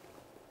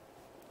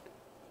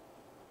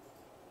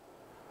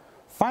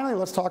 Finally,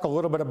 let's talk a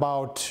little bit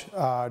about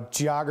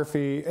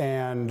geography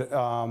and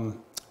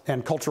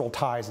cultural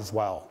ties as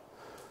well.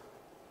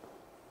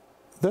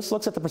 This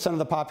looks at the percent of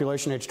the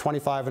population age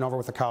 25 and over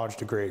with a college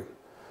degree.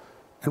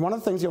 And one of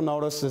the things you'll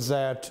notice is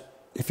that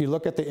if you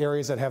look at the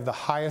areas that have the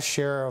highest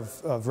share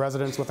of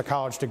residents with a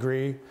college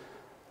degree,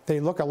 they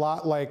look a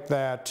lot like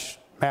that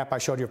map I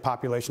showed you of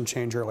population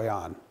change early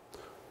on.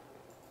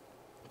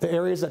 The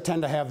areas that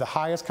tend to have the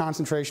highest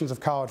concentrations of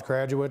college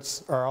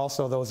graduates are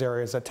also those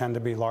areas that tend to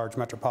be large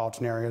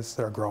metropolitan areas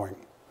that are growing.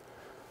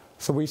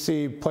 So we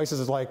see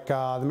places like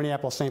the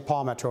Minneapolis-St.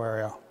 Paul metro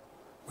area.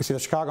 We see the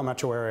Chicago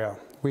metro area.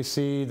 We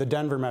see the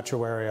Denver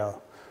metro area.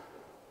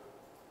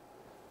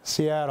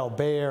 Seattle,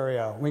 Bay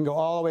Area. We can go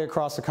all the way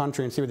across the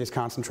country and see where these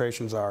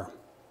concentrations are.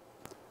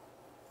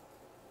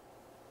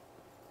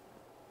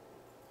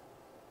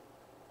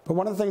 But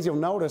one of the things you'll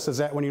notice is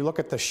that when you look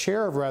at the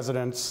share of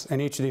residents in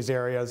each of these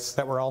areas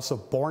that were also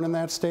born in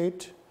that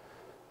state,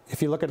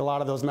 if you look at a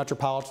lot of those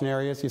metropolitan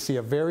areas, you see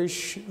a very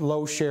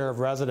low share of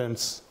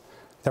residents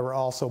that were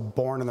also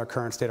born in their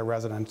current state of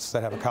residence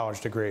that have a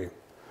college degree.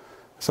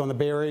 So in the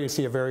Bay Area, you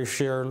see a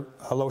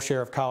low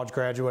share of college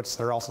graduates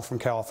that are also from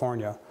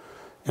California.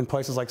 In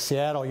places like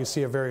Seattle, you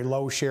see a very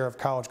low share of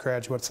college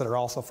graduates that are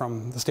also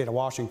from the state of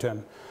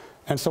Washington,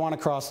 and so on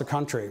across the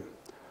country.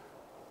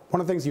 One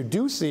of the things you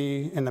do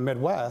see in the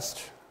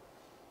Midwest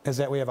is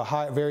that we have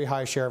a very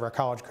high share of our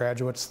college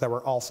graduates that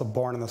were also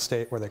born in the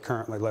state where they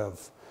currently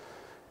live.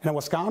 And in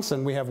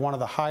Wisconsin, we have one of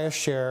the highest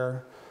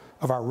share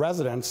of our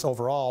residents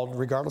overall,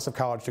 regardless of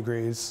college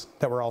degrees,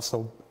 that were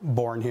also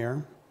born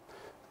here,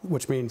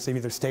 which means they've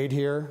either stayed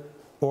here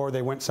or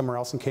they went somewhere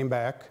else and came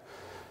back.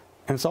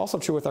 And it's also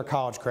true with our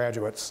college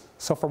graduates.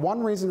 So for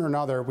one reason or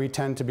another, we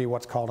tend to be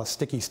what's called a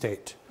sticky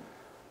state.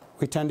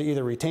 We tend to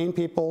either retain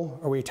people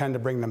or we tend to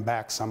bring them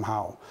back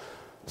somehow.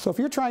 So if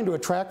you're trying to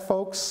attract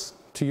folks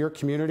to your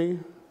community,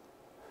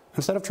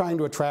 instead of trying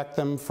to attract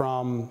them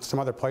from some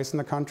other place in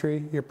the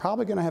country, you're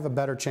probably going to have a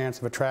better chance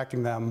of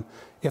attracting them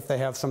if they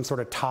have some sort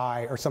of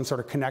tie or some sort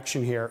of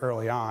connection here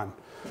early on.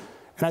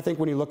 And I think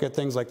when you look at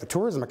things like the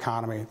tourism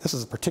economy, this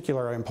is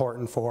particularly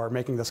important for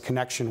making this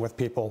connection with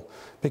people,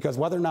 because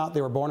whether or not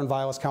they were born in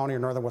Vilas County or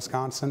northern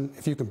Wisconsin,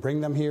 if you can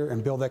bring them here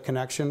and build that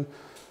connection,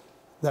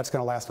 that's going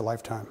to last a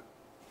lifetime.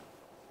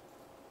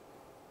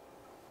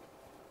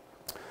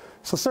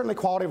 So certainly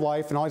quality of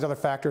life and all these other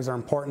factors are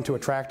important to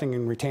attracting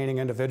and retaining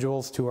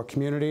individuals to a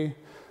community,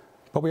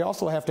 but we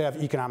also have to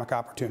have economic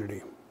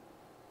opportunity.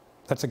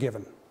 That's a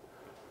given.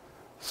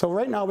 So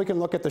right now we can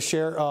look at the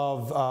share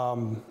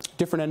of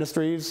different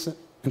industries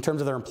in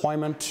terms of their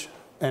employment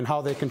and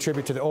how they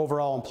contribute to the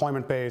overall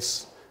employment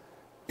base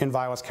in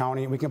Vilas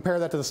County. We compare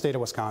that to the state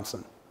of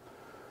Wisconsin.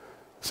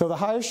 So the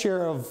highest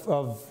share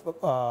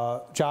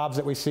of jobs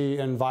that we see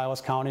in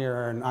Vilas County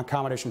are in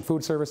accommodation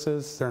food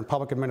services, they're in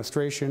public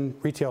administration,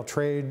 retail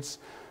trades,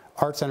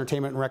 arts,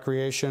 entertainment, and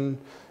recreation,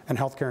 and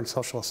healthcare and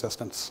social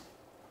assistance.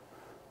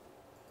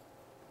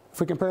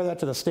 If we compare that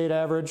to the state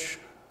average,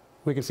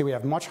 we can see we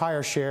have much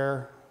higher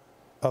share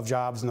of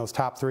jobs in those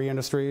top three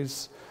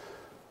industries,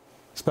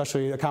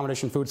 especially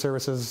accommodation food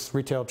services,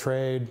 retail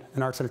trade,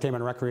 and arts,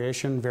 entertainment, and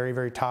recreation, very,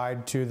 very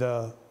tied to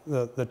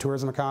the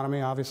tourism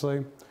economy,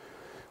 obviously.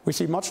 We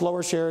see much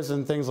lower shares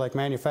in things like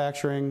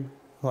manufacturing,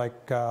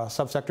 like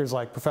subsectors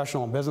like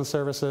professional and business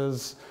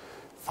services,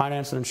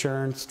 finance and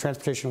insurance,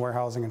 transportation,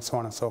 warehousing, and so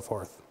on and so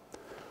forth.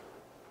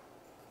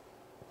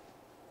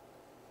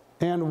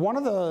 And one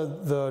of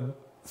the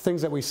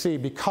things that we see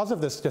because of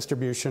this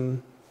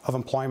distribution of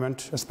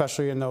employment,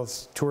 especially in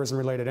those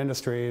tourism-related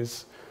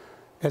industries,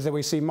 is that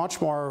we see much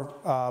more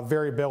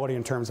variability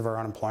in terms of our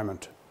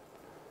unemployment.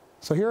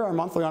 So here are our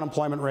monthly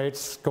unemployment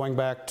rates going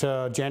back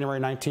to January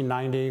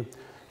 1990,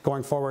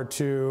 going forward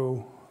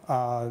to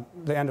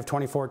the end of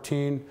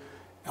 2014.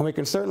 And we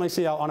can certainly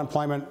see how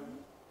unemployment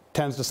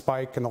tends to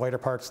spike in the later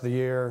parts of the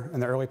year, in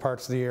the early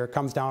parts of the year,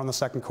 comes down in the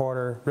second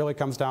quarter, really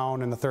comes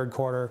down in the third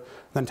quarter,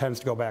 then tends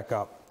to go back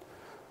up.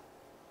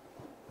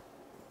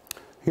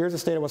 Here's the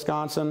state of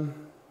Wisconsin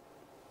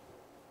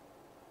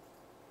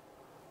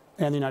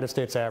and the United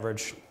States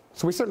average.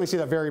 So we certainly see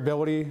that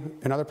variability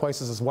in other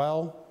places as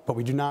well, but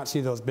we do not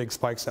see those big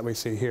spikes that we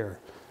see here.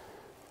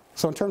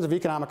 So in terms of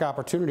economic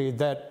opportunity,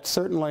 that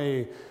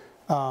certainly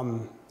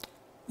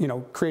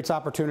creates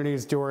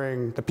opportunities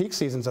during the peak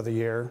seasons of the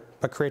year,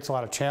 but creates a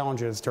lot of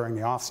challenges during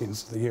the off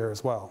seasons of the year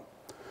as well.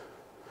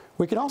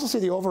 We can also see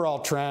the overall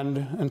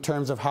trend in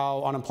terms of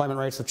how unemployment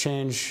rates have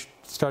changed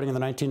starting in the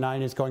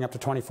 1990s going up to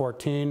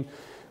 2014.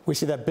 We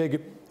see that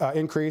big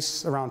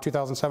increase around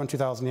 2007,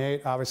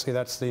 2008. Obviously,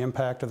 that's the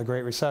impact of the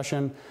Great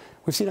Recession.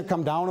 We've seen it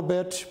come down a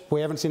bit.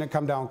 We haven't seen it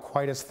come down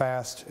quite as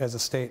fast as the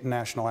state and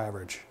national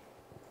average.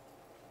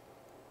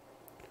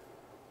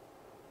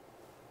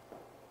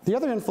 The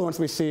other influence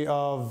we see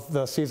of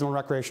the seasonal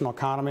recreational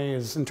economy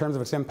is in terms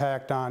of its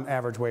impact on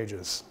average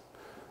wages.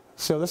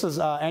 So this is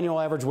annual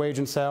average wage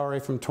and salary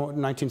from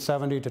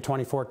 1970 to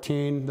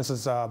 2014. This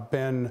has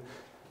been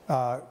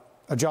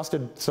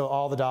adjusted so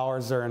all the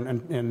dollars are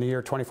in the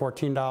year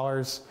 2014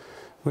 dollars.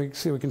 We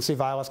can see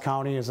Vilas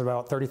County is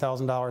about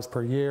 $30,000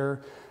 per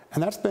year,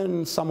 and that's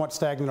been somewhat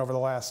stagnant over the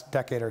last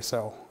decade or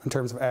so in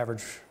terms of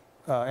average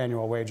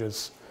annual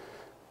wages.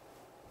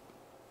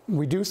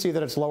 We do see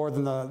that it's lower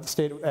than the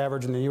state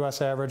average and the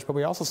US average, but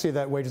we also see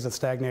that wages have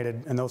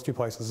stagnated in those two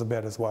places a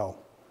bit as well.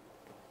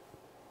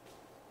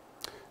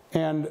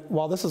 And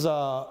while this is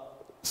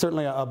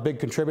certainly a big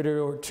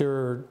contributor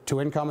to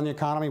income in the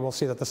economy, we'll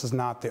see that this is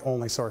not the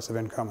only source of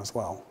income as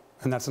well,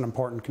 and that's an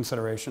important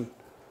consideration.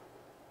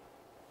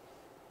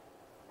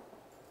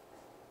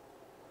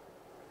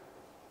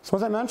 So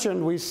as I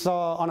mentioned, we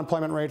saw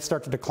unemployment rates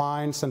start to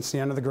decline since the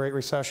end of the Great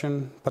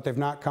Recession, but they've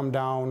not come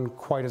down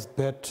quite as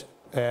bit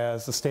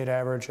as the state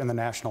average and the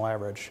national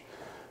average.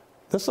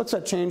 This looks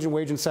at change in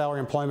wage and salary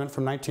employment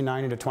from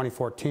 1990 to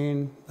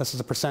 2014. This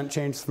is a percent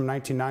change from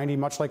 1990,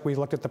 much like we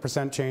looked at the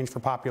percent change for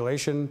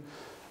population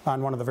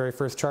on one of the very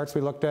first charts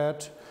we looked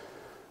at.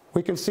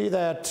 We can see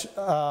that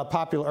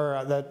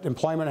that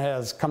employment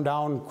has come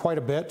down quite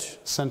a bit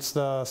since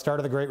the start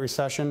of the Great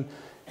Recession.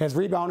 It has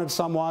rebounded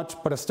somewhat,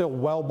 but is still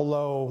well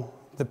below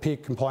the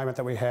peak employment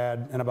that we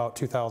had in about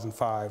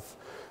 2005.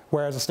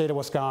 Whereas the state of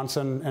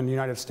Wisconsin and the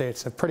United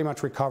States have pretty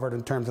much recovered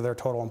in terms of their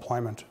total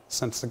employment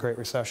since the Great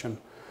Recession.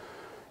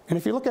 And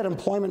if you look at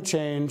employment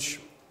change,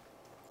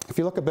 if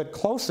you look a bit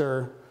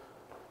closer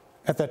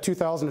at that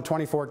 2000 to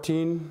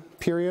 2014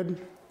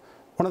 period,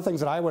 one of the things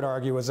that I would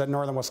argue is that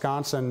northern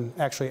Wisconsin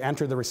actually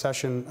entered the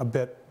recession a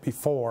bit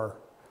before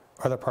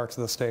other parts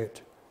of the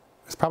state.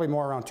 It's probably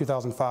more around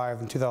 2005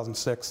 and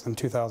 2006 than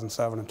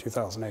 2007 and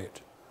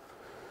 2008.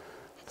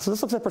 So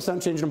this looks at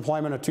percent change in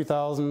employment of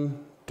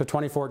 2000 to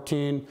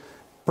 2014,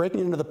 breaking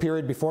into the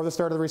period before the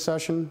start of the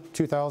recession,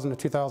 2000 to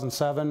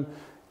 2007,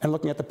 and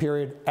looking at the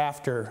period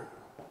after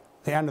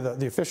the end of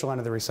the official end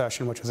of the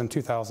recession, which was in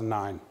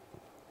 2009.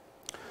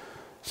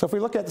 So if we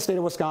look at the state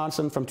of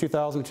Wisconsin from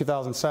 2000 to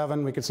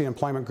 2007, we can see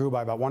employment grew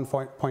by about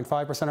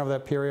 1.5% over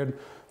that period.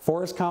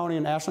 Forest County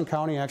and Ashland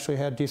County actually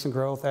had decent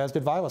growth, as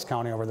did Vilas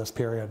County over this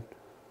period.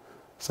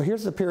 So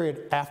here's the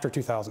period after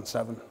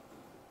 2007.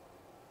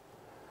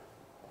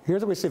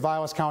 Here's what we see: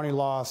 Vilas County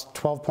lost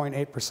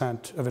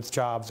 12.8% of its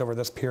jobs over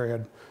this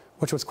period,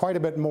 which was quite a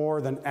bit more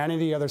than any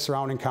of the other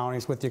surrounding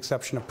counties, with the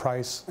exception of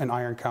Price and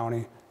Iron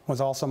County, was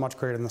also much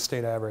greater than the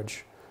state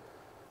average.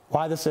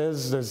 Why this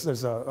is,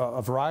 there's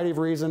a variety of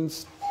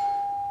reasons,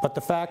 but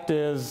the fact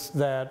is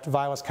that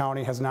Vilas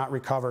County has not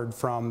recovered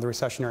from the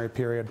recessionary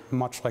period,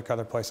 much like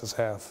other places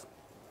have.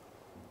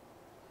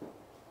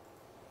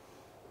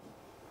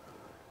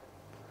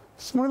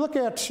 So when we look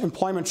at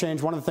employment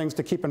change, one of the things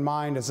to keep in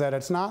mind is that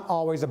it's not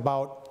always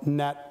about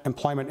net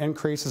employment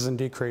increases and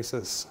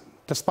decreases.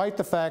 Despite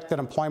the fact that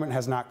employment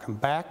has not come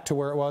back to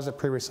where it was at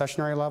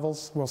pre-recessionary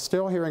levels, we're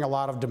still hearing a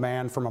lot of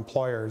demand from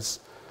employers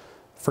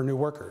for new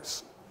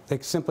workers. They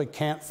simply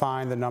can't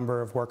find the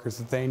number of workers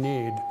that they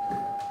need.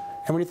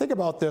 And when you think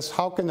about this,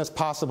 how can this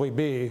possibly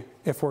be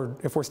if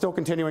we're still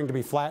continuing to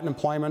be flat in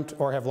employment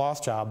or have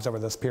lost jobs over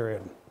this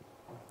period?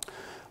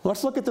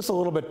 Let's look at this a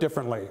little bit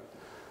differently.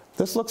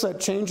 This looks at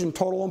change in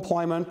total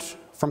employment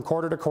from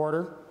quarter to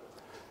quarter,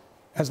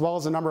 as well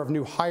as the number of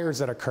new hires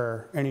that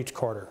occur in each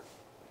quarter.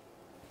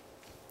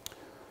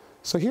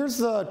 So here's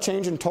the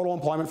change in total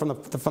employment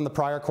from the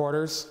prior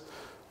quarters.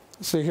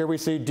 So here we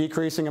see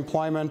decreasing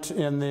employment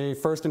in the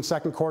first and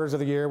second quarters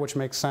of the year, which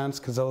makes sense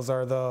because those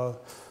are the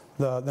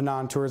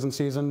non-tourism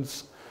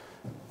seasons.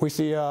 We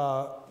see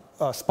a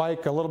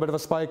little bit of a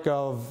spike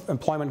of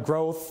employment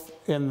growth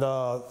in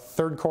the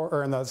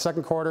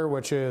second quarter,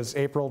 which is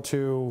April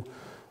to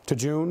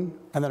June,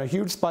 and then a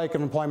huge spike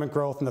of employment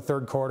growth in the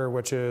third quarter,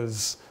 which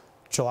is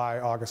July,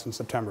 August, and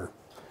September.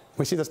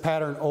 We see this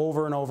pattern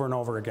over and over and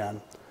over again.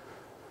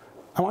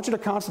 I want you to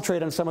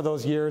concentrate on some of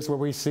those years where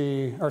we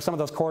see, or some of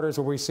those quarters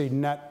where we see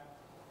net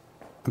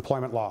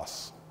employment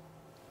loss.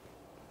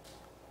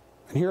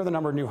 And here are the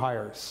number of new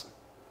hires.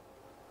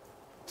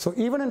 So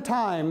even in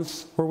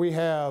times where we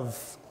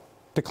have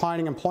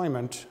declining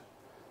employment,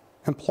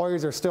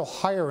 employers are still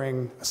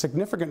hiring a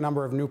significant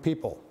number of new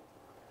people.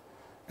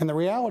 And the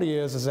reality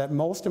is that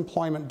most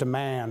employment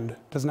demand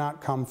does not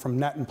come from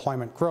net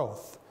employment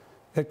growth.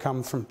 It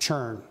comes from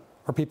churn,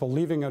 or people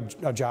leaving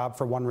a job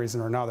for one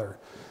reason or another.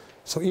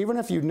 So even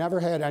if you've never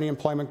had any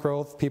employment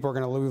growth, people are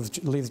going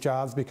to lose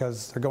jobs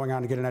because they're going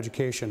on to get an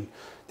education.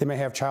 They may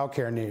have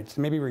childcare needs.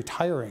 They may be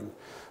retiring.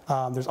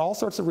 There's all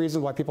sorts of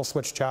reasons why people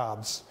switch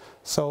jobs.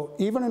 So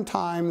even in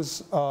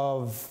times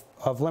of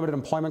limited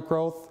employment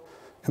growth,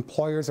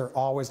 Employers are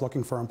always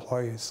looking for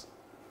employees.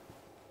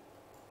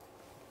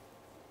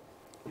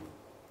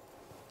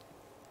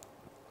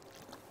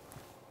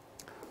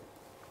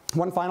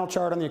 One final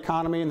chart on the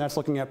economy, and that's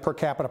looking at per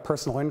capita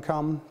personal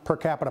income. Per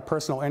capita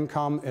personal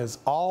income is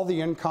all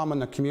the income in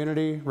the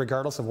community,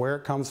 regardless of where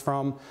it comes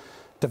from,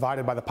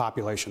 divided by the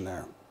population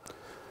there.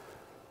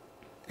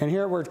 And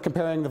here we're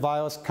comparing the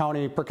Vilas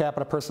County per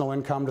capita personal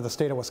income to the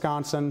state of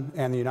Wisconsin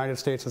and the United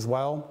States as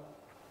well.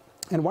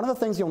 And one of the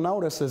things you'll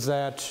notice is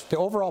that the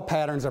overall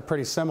patterns are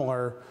pretty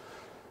similar,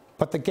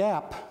 but the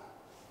gap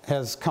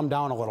has come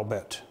down a little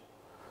bit.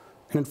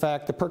 And in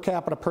fact, the per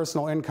capita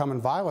personal income in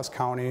Vilas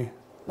County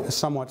is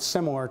somewhat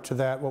similar to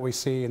what we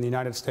see in the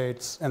United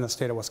States and the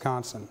state of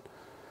Wisconsin.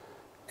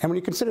 And when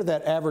you consider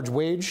that average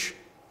wage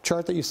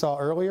chart that you saw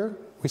earlier,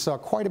 we saw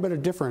quite a bit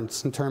of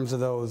difference in terms of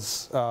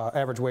those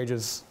average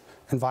wages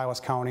in Vilas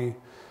County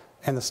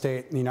and the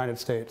state in the United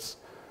States.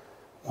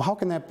 Well, how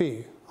can that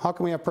be? How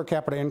can we have per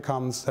capita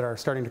incomes that are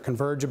starting to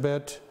converge a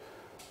bit,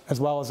 as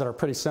well as that are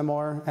pretty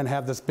similar, and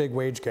have this big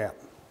wage gap?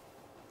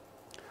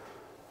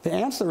 The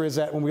answer is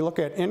that when we look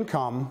at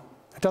income,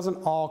 it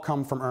doesn't all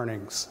come from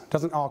earnings. It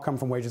doesn't all come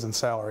from wages and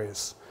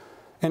salaries.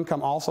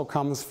 Income also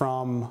comes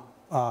from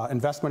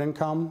investment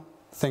income,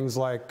 things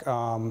like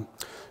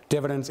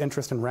dividends,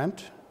 interest, and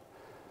rent.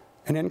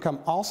 And income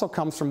also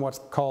comes from what's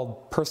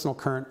called personal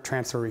current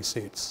transfer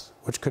receipts,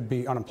 which could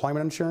be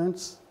unemployment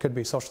insurance, could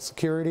be Social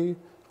Security,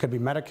 could be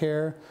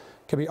Medicare,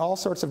 could be all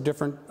sorts of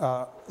different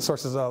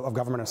sources of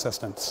government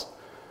assistance.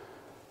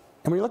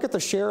 And when you look at the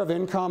share of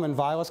income in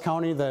Vilas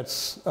County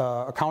that's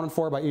accounted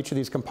for by each of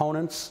these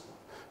components,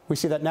 we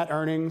see that net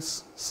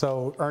earnings,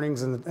 so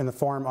earnings in the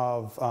form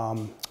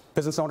of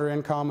business owner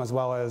income as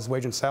well as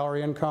wage and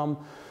salary income,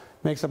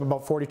 makes up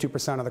about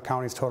 42% of the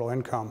county's total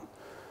income.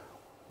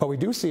 But we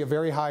do see a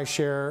very high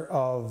share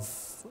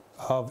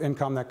of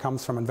income that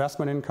comes from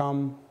investment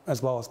income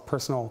as well as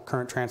personal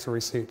current transfer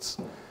receipts.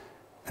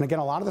 And again,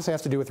 a lot of this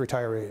has to do with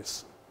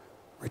retirees.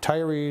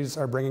 Retirees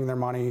are bringing their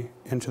money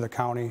into the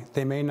county.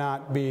 They may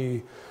not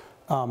be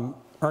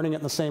earning it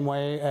in the same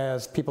way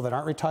as people that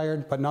aren't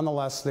retired, but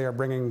nonetheless, they are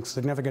bringing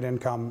significant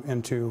income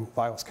into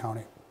Vilas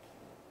County.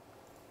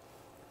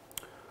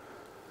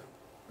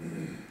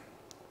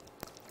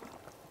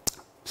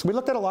 So we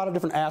looked at a lot of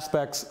different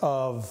aspects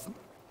of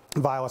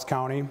Vilas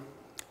County,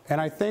 and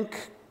I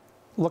think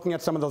looking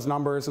at some of those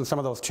numbers and some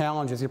of those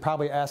challenges, you're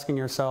probably asking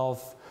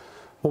yourself,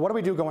 well, what do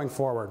we do going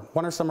forward?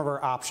 What are some of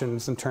our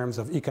options in terms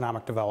of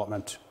economic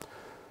development?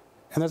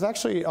 And there's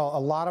actually a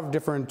lot of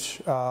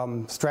different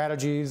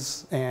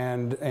strategies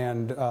and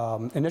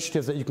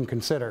initiatives that you can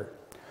consider.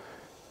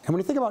 And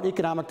when you think about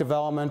economic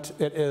development,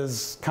 it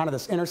is kind of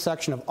this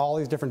intersection of all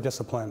these different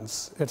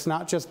disciplines. It's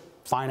not just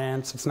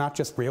finance, it's not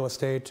just real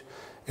estate,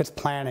 it's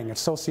planning,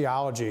 it's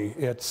sociology,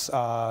 it's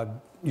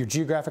your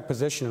geographic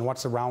position and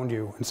what's around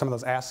you, and some of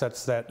those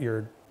assets that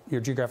your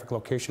geographic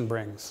location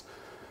brings.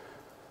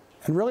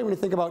 And really, when you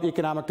think about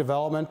economic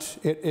development,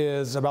 it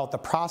is about the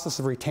process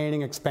of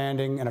retaining,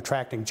 expanding, and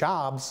attracting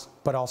jobs,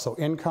 but also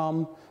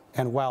income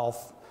and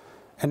wealth,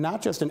 and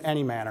not just in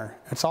any manner.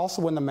 It's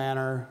also in the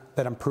manner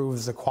that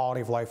improves the quality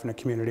of life in a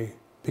community,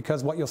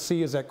 because what you'll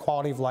see is that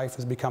quality of life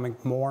is becoming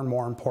more and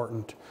more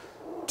important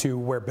to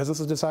where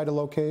businesses decide to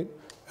locate,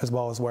 as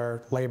well as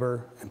where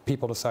labor and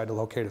people decide to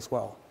locate as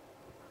well.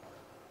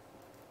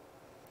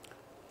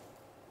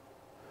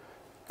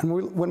 And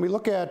when we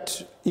look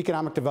at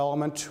economic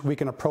development, we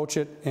can approach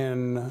it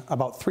in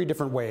about 3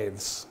 different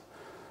waves.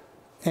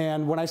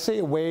 And when I say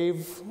a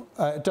wave,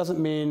 it doesn't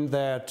mean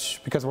that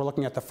because we're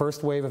looking at the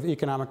first wave of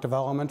economic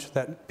development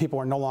that people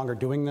are no longer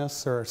doing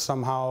this or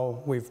somehow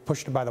we've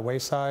pushed it by the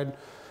wayside.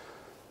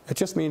 It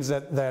just means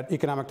that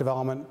economic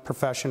development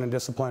profession and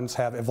disciplines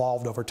have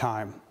evolved over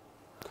time.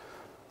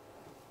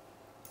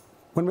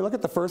 When we look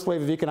at the first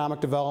wave of economic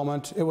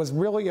development, it was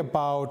really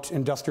about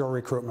industrial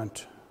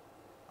recruitment.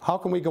 How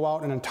can we go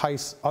out and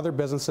entice other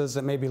businesses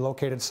that may be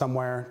located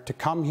somewhere to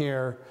come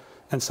here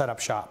and set up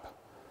shop?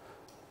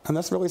 And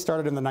this really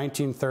started in the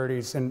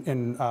 1930s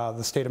in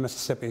the state of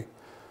Mississippi.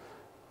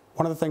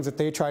 One of the things that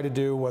they tried to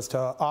do was to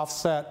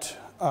offset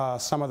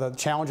some of the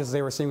challenges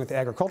they were seeing with the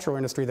agricultural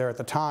industry there at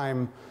the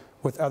time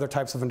with other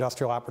types of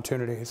industrial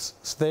opportunities.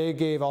 So they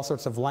gave all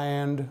sorts of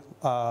land,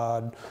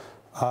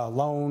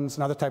 loans,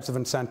 and other types of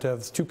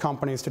incentives to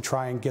companies to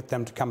try and get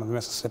them to come to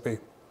Mississippi.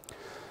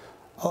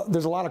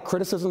 There's a lot of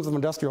criticisms of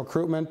industrial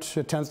recruitment.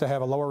 It tends to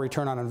have a lower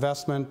return on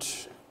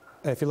investment.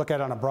 If you look at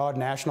it on a broad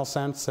national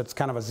sense, it's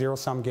kind of a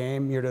zero-sum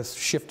game. You're just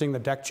shifting the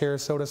deck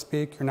chairs, so to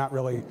speak. You're not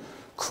really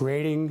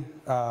creating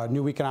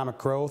new economic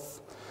growth.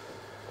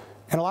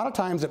 And a lot of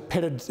times it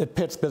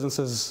pits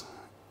businesses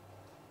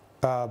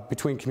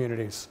between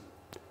communities.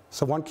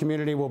 So one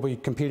community will be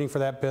competing for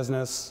that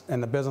business,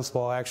 and the business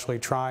will actually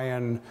try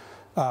and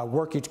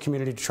work each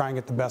community to try and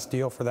get the best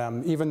deal for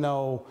them, even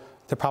though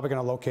they're probably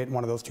going to locate in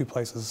one of those 2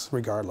 places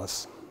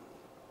regardless.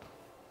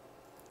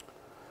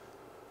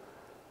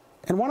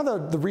 And one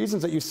of the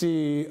reasons that you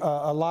see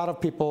a lot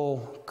of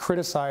people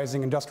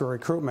criticizing industrial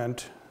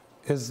recruitment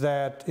is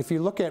that if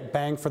you look at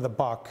bang for the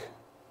buck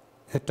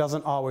it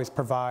doesn't always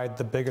provide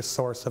the biggest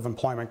source of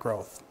employment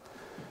growth.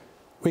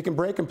 We can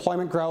break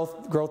employment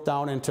growth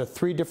down into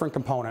 3 different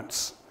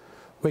components.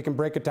 We can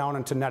break it down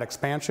into net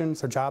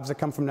expansions, or jobs that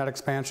come from net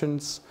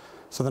expansions.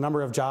 So the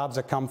number of jobs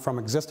that come from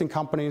existing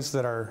companies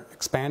that are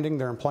expanding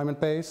their employment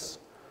base.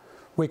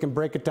 We can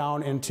break it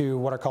down into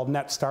what are called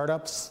net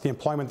startups, the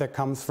employment that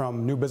comes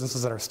from new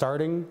businesses that are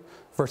starting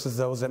versus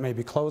those that may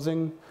be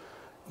closing.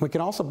 We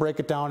can also break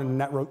it down into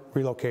net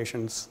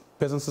relocations,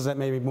 businesses that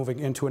may be moving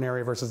into an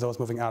area versus those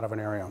moving out of an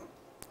area.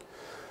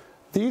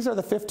 These are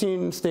the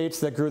 15 states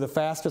that grew the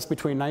fastest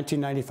between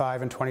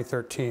 1995 and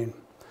 2013.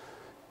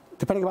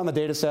 Depending upon the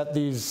data set,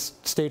 these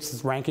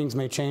states' rankings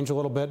may change a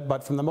little bit,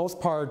 but for the most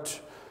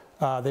part,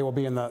 they will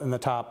be in the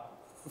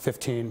top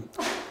 15.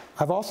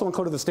 I've also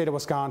included the state of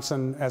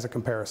Wisconsin as a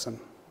comparison.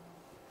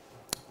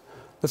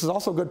 This is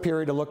also a good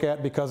period to look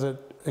at because it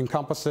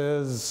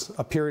encompasses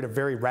a period of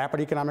very rapid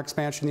economic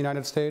expansion in the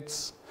United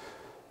States,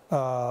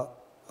 a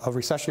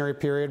recessionary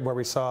period where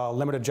we saw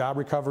limited job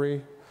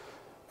recovery,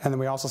 and then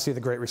we also see the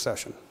Great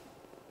Recession.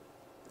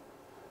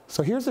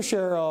 So here's the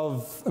share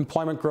of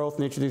employment growth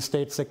in each of these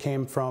states that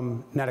came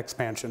from net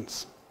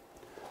expansions.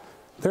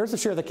 There's the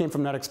share that came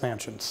from net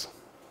expansions.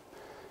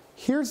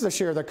 Here's the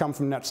share that come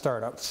from net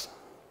startups.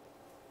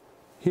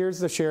 Here's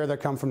the share that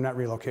come from net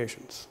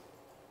relocations.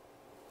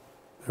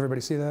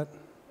 Everybody see that?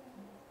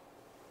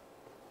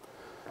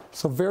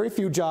 So very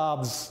few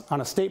jobs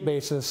on a state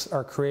basis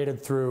are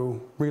created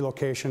through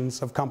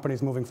relocations of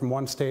companies moving from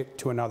one state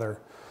to another.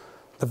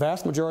 The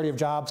vast majority of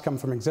jobs come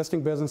from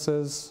existing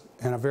businesses,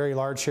 and a very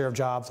large share of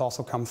jobs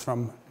also comes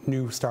from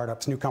new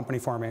startups, new company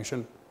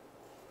formation.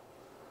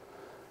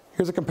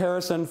 Here's a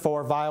comparison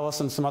for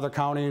Vilas and some other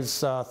counties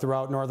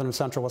throughout northern and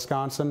central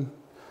Wisconsin.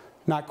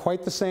 Not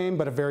quite the same,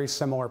 but a very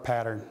similar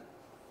pattern.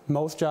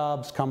 Most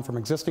jobs come from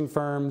existing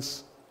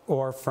firms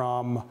or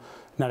from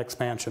net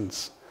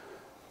expansions.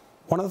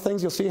 One of the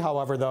things you'll see,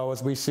 however, though,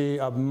 is we see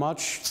a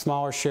much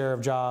smaller share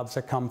of jobs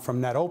that come from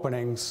net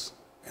openings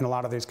in a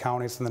lot of these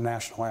counties than the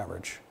national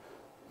average.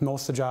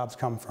 Most of the jobs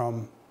come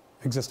from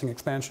existing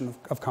expansion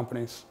of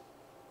companies.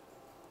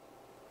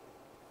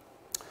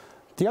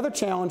 The other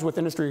challenge with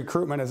industry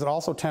recruitment is it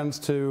also tends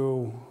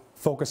to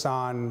focus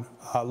on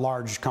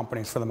large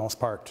companies for the most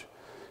part.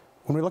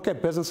 When we look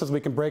at businesses, we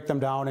can break them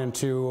down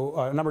into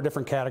a number of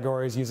different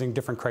categories using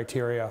different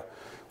criteria.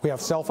 We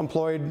have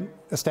self-employed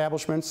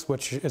establishments,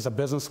 which is a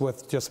business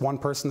with just one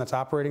person that's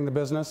operating the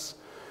business.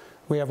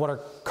 We have what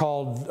are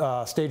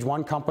called stage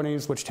 1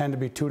 companies, which tend to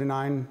be 2 to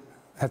 9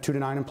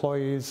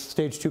 employees.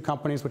 Stage 2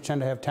 companies, which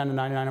tend to have 10 to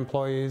 99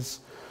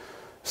 employees.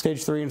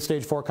 Stage 3 and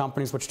stage 4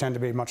 companies, which tend to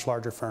be much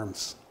larger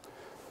firms.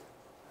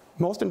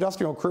 Most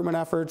industrial recruitment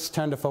efforts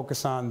tend to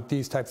focus on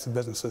these types of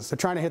businesses. They're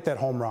trying to hit that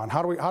home run.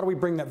 How do we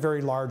bring that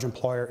very large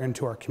employer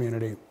into our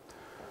community?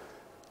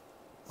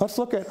 Let's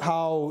look at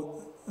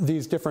how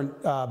these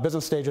different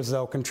business stages,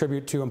 though,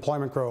 contribute to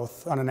employment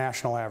growth on a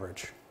national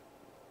average.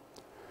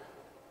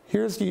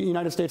 Here's the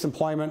United States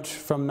employment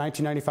from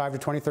 1995 to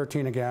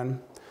 2013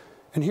 again.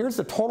 And here's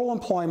the total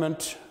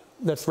employment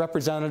that's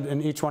represented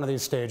in each one of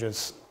these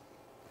stages.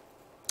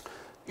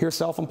 Here's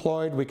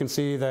self-employed. We can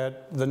see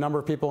that the number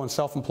of people in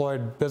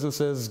self-employed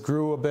businesses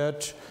grew a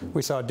bit.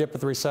 We saw a dip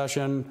with the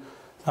recession,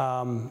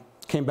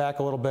 came back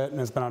a little bit, and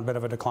has been on a bit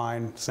of a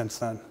decline since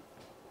then.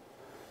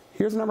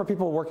 Here's the number of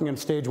people working in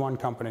stage 1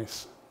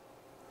 companies.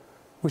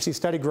 We see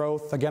steady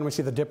growth. Again, we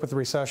see the dip with the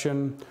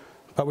recession,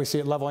 but we see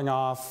it leveling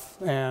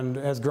off and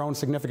has grown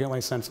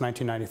significantly since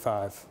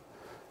 1995.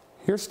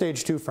 Here's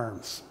stage 2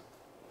 firms.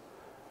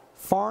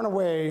 Far and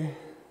away,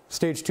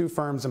 stage 2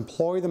 firms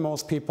employ the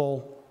most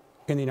people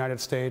in the United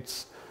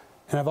States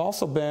and have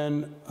also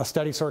been a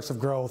steady source of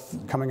growth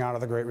coming out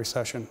of the Great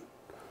Recession.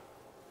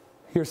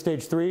 Here's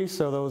stage 3,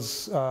 so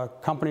those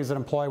companies that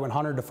employ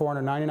 100 to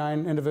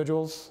 499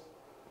 individuals.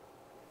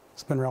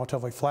 It's been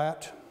relatively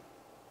flat.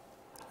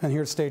 And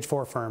here's stage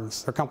 4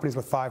 firms. They're companies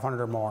with 500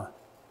 or more.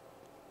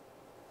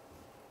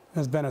 It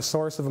has been a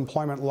source of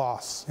employment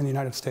loss in the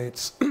United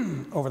States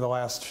over the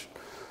last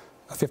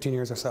 15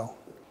 years or so.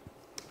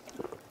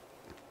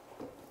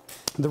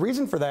 The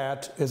reason for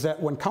that is that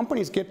when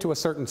companies get to a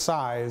certain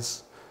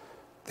size,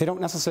 they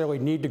don't necessarily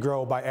need to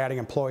grow by adding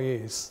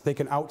employees. They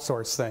can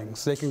outsource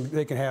things.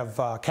 They can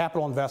have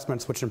capital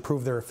investments which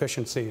improve their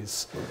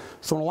efficiencies.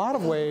 So in a lot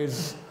of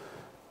ways,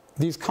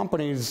 these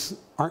companies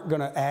aren't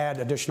going to add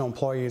additional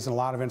employees in a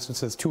lot of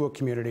instances to a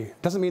community.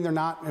 Doesn't mean they're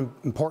not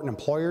important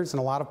employers. In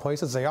a lot of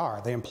places they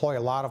are. They employ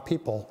a lot of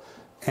people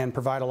and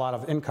provide a lot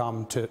of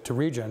income to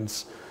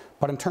regions.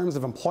 But in terms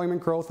of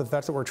employment growth, if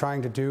that's what we're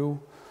trying to do,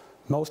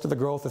 most of the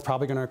growth is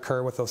probably going to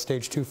occur with those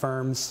stage 2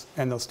 firms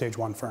and those stage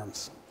 1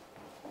 firms.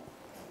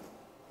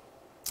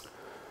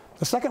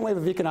 The second wave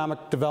of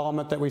economic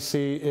development that we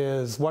see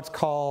is what's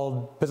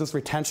called business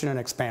retention and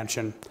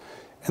expansion.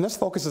 And this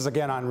focuses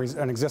again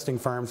on existing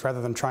firms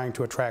rather than trying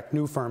to attract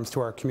new firms to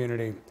our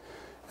community.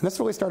 And this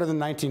really started in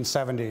the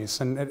 1970s,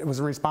 and it was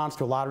in response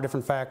to a lot of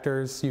different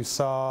factors. You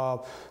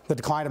saw the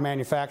decline of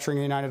manufacturing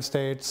in the United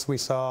States. We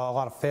saw a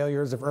lot of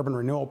failures of urban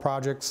renewal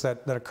projects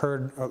that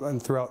occurred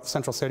throughout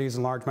central cities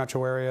and large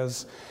metro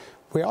areas.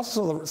 We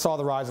also saw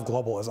the rise of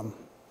globalism.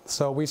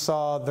 So we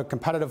saw the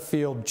competitive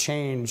field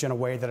change in a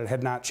way that it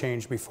had not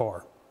changed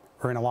before,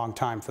 or in a long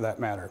time for that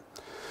matter.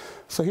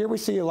 So here we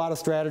see a lot of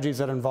strategies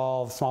that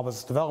involve small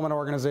business development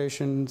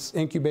organizations,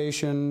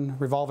 incubation,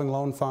 revolving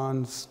loan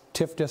funds,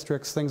 TIF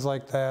districts, things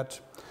like that.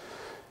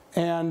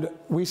 And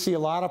we see a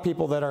lot of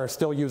people that are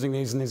still using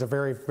these, and these are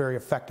very, very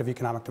effective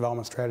economic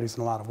development strategies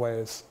in a lot of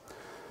ways.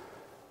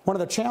 One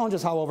of the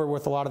challenges, however,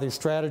 with a lot of these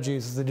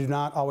strategies is they do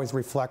not always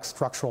reflect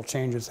structural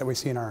changes that we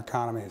see in our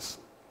economies.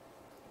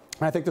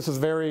 And I think this is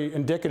very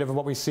indicative of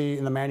what we see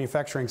in the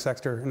manufacturing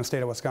sector in the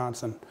state of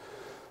Wisconsin.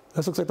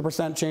 This looks like the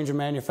percent change in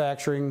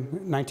manufacturing,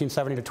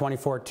 1970 to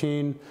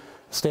 2014.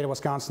 State of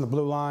Wisconsin, the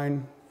blue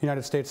line,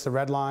 United States, the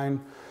red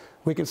line.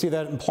 We can see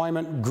that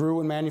employment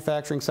grew in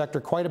manufacturing sector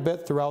quite a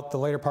bit throughout the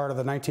later part of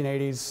the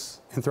 1980s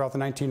and throughout the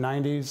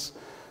 1990s.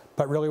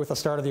 But really with the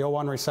start of the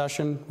 '01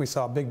 recession, we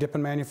saw a big dip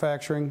in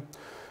manufacturing.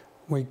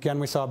 We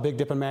saw a big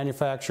dip in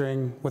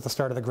manufacturing with the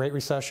start of the Great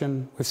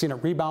Recession. We've seen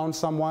it rebound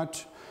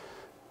somewhat.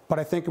 But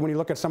I think when you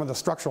look at some of the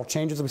structural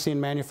changes we see in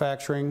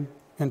manufacturing,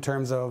 in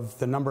terms of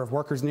the number of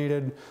workers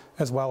needed,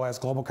 as well as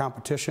global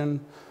competition,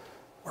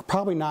 we're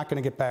probably not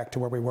going to get back to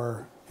where we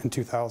were in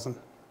 2000.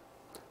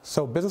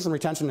 So business and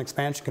retention and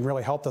expansion can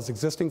really help those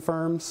existing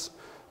firms,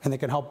 and they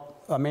can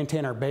help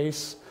maintain our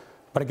base.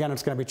 But again,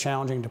 it's going to be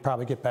challenging to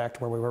probably get back to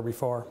where we were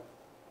before.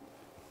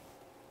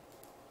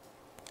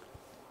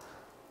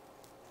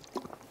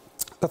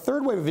 The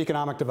third wave of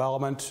economic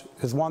development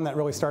is one that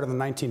really started in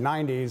the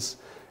 1990s,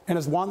 and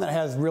is one that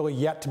has really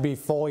yet to be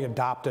fully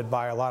adopted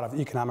by a lot of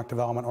economic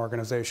development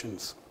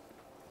organizations.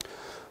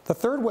 The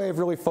third wave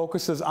really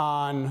focuses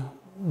on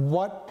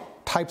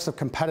what types of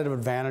competitive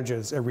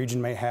advantages a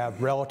region may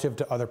have relative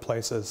to other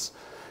places.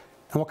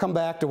 And we'll come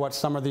back to what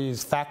some of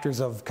these factors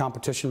of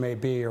competition may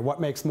be, or what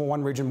makes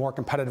one region more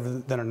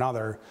competitive than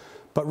another.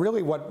 But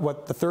really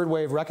what the third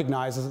wave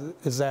recognizes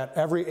is that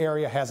every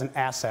area has an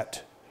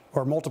asset,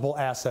 or multiple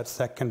assets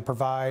that can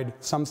provide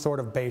some sort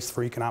of base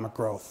for economic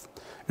growth.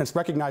 And it's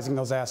recognizing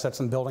those assets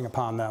and building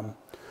upon them.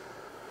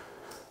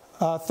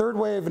 Third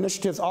wave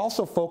initiatives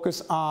also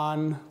focus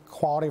on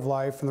quality of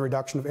life and the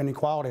reduction of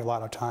inequality a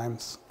lot of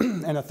times.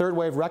 And the third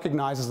wave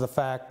recognizes the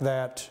fact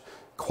that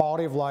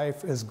quality of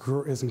life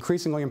is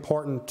increasingly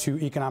important to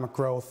economic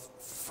growth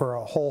for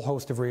a whole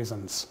host of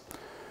reasons.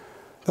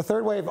 The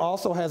third wave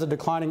also has a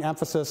declining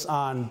emphasis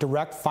on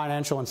direct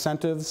financial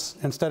incentives.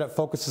 Instead, it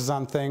focuses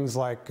on things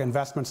like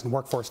investments in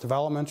workforce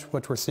development,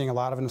 which we're seeing a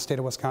lot of in the state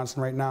of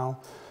Wisconsin right now,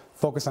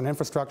 focus on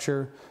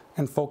infrastructure,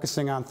 and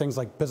focusing on things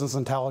like business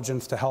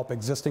intelligence to help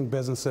existing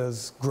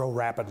businesses grow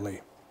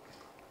rapidly.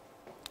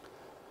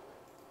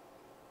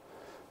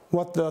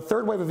 What the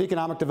third wave of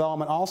economic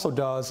development also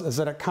does is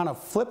that it kind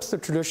of flips the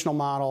traditional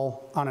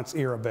model on its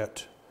ear a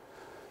bit.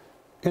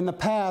 In the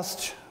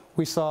past,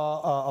 we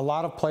saw a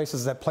lot of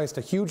places that placed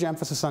a huge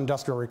emphasis on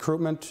industrial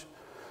recruitment,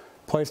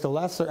 placed a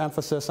lesser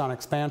emphasis on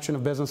expansion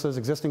of businesses,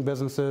 existing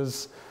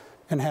businesses,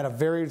 and had a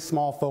very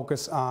small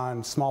focus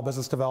on small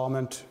business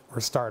development or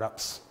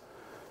startups.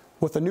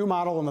 With the new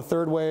model in the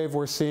third wave,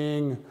 we're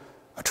seeing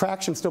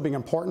attraction still being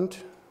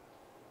important.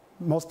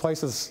 Most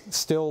places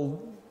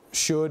still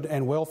should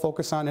and will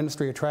focus on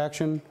industry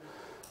attraction,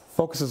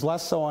 focuses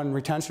less so on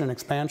retention and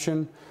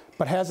expansion,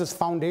 but has this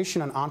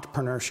foundation on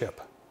entrepreneurship,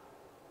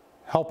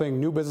 helping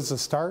new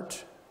businesses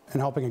start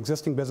and helping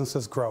existing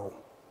businesses grow.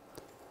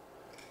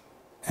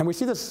 And we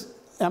see this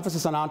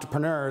emphasis on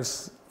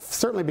entrepreneurs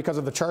certainly because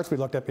of the charts we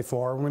looked at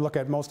before. When we look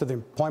at most of the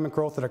employment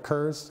growth that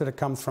occurs, that it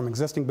comes from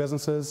existing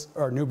businesses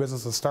or new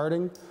businesses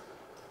starting.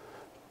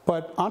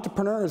 But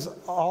entrepreneurs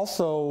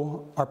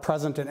also are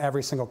present in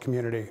every single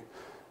community.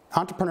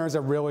 Entrepreneurs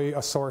are really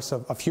a source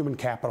of human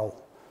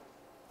capital.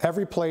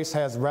 Every place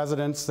has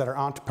residents that are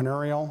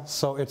entrepreneurial,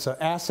 so it's an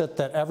asset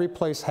that every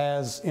place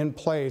has in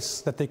place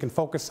that they can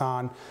focus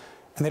on,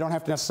 and they don't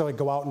have to necessarily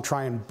go out and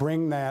try and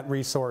bring that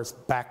resource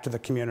back to the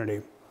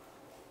community.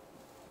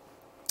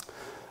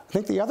 I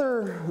think the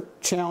other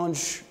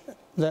challenge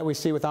that we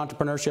see with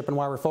entrepreneurship and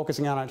why we're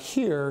focusing on it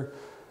here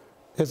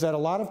is that a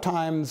lot of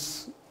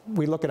times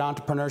we look at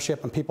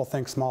entrepreneurship and people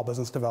think small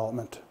business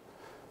development.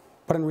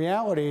 But in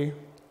reality,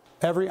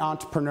 every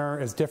entrepreneur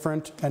is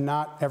different and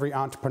not every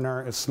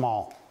entrepreneur is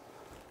small.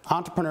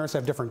 Entrepreneurs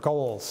have different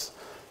goals.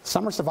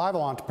 Some are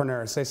survival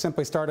entrepreneurs. They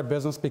simply start a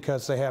business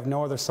because they have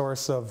no other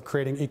source of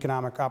creating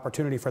economic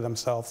opportunity for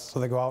themselves,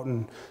 so they go out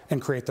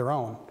and create their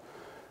own.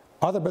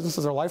 Other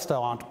businesses are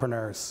lifestyle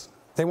entrepreneurs.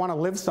 They want to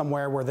live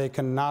somewhere where they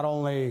can not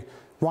only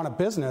run a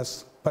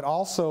business, but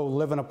also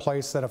live in a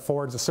place that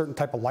affords a certain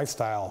type of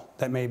lifestyle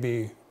that may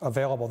be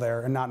available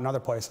there and not in other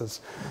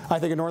places. I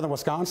think in northern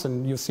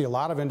Wisconsin, you see a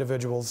lot of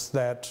individuals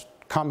that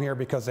come here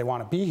because they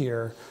want to be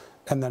here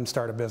and then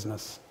start a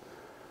business.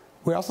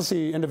 We also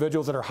see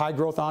individuals that are high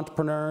growth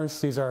entrepreneurs.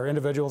 These are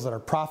individuals that are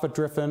profit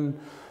driven.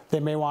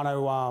 They may want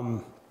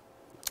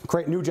to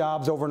create new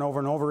jobs over and over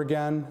and over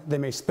again. They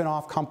may spin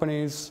off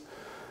companies.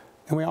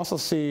 And we also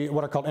see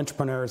what are called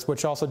entrepreneurs,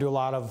 which also do a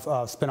lot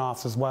of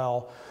spin-offs as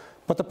well.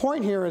 But the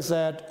point here is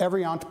that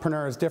every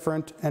entrepreneur is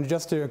different, and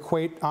just to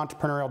equate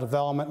entrepreneurial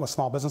development with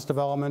small business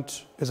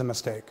development is a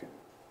mistake.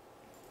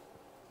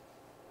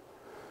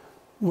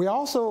 We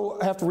also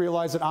have to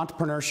realize that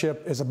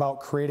entrepreneurship is about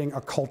creating a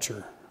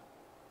culture.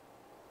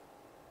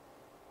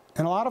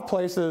 In a lot of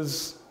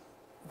places,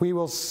 we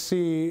will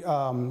see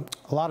a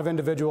lot of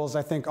individuals,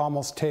 I think,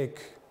 almost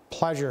take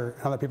pleasure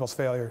in other people's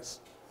failures.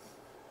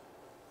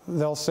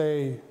 They'll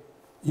say,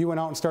 you went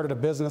out and started a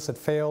business that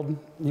failed,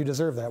 you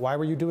deserve that. Why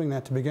were you doing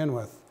that to begin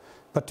with?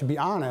 But to be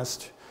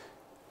honest,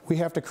 we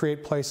have to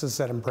create places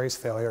that embrace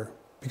failure,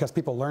 because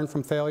people learn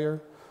from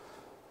failure,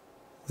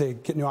 they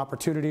get new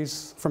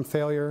opportunities from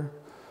failure,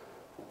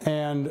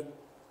 and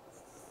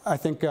I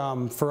think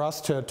for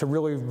us to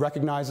really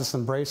recognize this,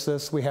 embrace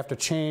this, we have to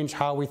change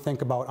how we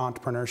think about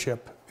entrepreneurship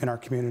in our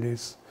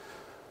communities.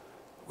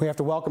 We have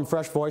to welcome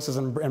fresh voices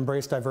and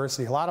embrace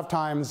diversity. A lot of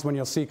times when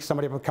you'll see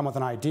somebody come with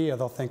an idea,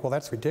 they'll think, well,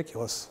 that's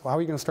ridiculous. Well, how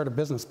are you going to start a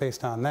business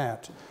based on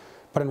that?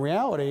 But in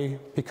reality,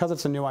 because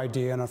it's a new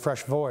idea and a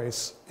fresh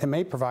voice, it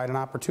may provide an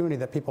opportunity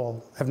that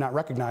people have not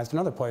recognized in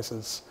other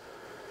places.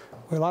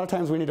 A lot of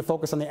times we need to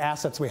focus on the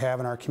assets we have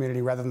in our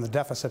community rather than the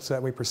deficits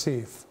that we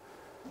perceive.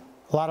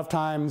 A lot of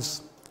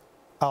times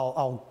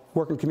I'll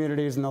work in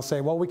communities and they'll say,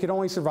 well, we could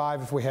only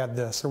survive if we had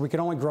this, or we could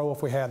only grow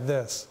if we had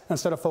this.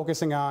 Instead of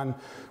focusing on,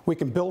 we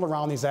can build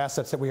around these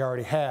assets that we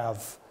already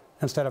have,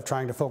 instead of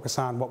trying to focus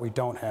on what we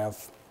don't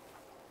have.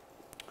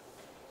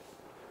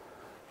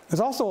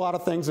 There's also a lot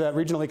of things that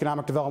regional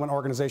economic development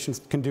organizations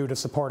can do to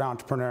support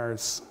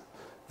entrepreneurs.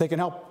 They can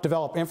help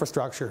develop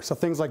infrastructure, so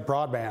things like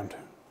broadband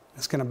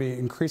is going to be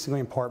increasingly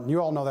important.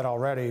 You all know that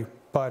already,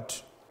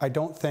 but I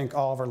don't think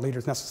all of our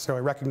leaders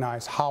necessarily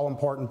recognize how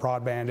important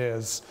broadband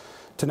is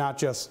to not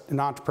just in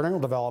entrepreneurial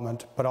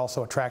development, but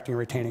also attracting and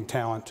retaining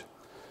talent.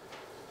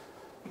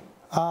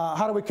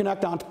 How do we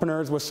connect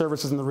entrepreneurs with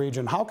services in the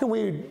region? How can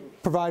we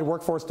provide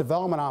workforce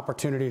development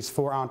opportunities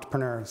for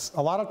entrepreneurs?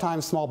 A lot of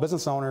times small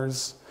business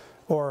owners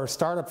or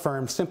startup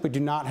firms simply do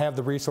not have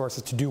the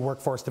resources to do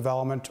workforce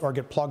development or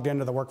get plugged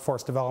into the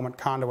workforce development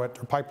conduit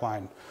or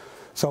pipeline.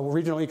 So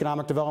regional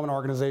economic development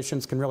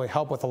organizations can really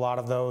help with a lot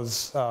of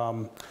those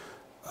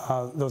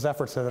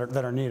efforts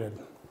that are needed.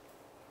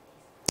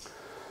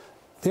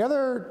 The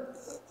other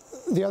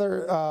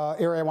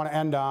area I want to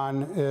end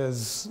on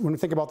is when we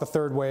think about the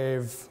third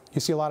wave, you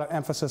see a lot of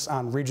emphasis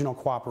on regional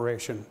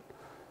cooperation,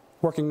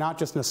 working not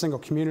just in a single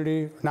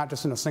community, not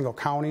just in a single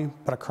county,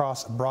 but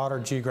across a broader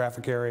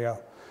geographic area.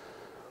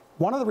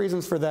 One of the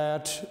reasons for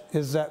that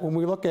is that when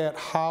we look at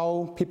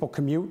how people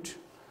commute,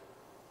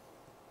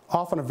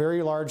 often a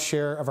very large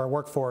share of our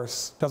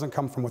workforce doesn't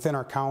come from within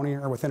our county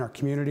or within our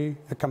community,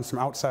 it comes from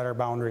outside our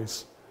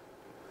boundaries.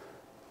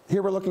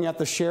 Here we're looking at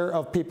the share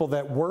of people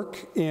that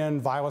work in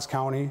Vilas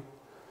County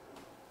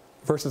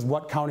versus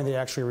what county they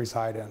actually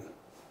reside in.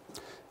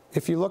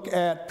 If you look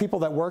at people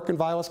that work in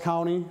Vilas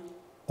County,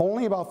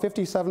 only about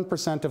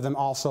 57% of them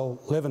also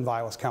live in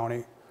Vilas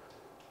County,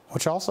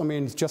 which also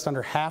means just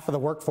under half of the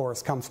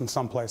workforce comes from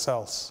someplace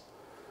else.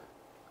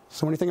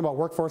 So when you think about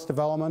workforce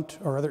development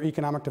or other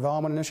economic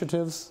development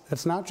initiatives,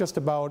 it's not just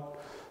about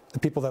the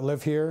people that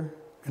live here,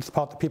 it's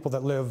about the people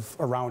that live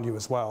around you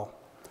as well.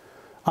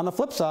 On the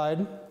flip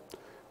side,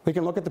 we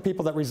can look at the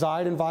people that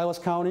reside in Vilas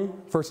County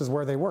versus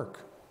where they work.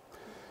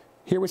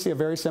 Here we see a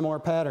very similar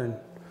pattern.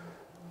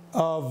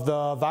 Of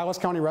the Vilas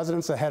County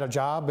residents that had a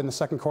job in the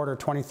second quarter of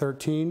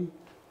 2013,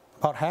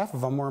 about half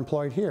of them were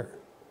employed here.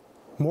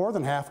 More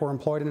than half were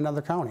employed in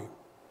another county.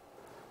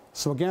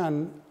 So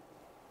again,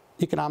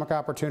 economic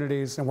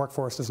opportunities and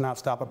workforce does not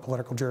stop at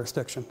political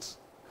jurisdictions.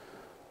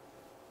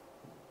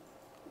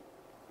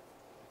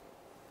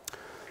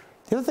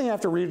 The other thing you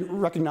have to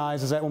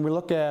recognize is that when we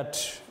look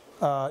at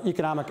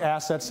economic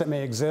assets that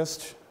may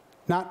exist,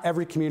 not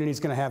every community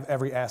is going to have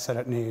every asset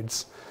it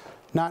needs.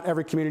 Not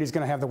every community is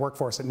going to have the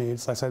workforce it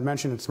needs. As I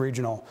mentioned, it's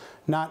regional.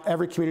 Not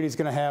every community is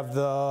going to have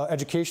the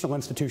educational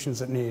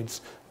institutions it needs.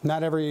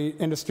 Not every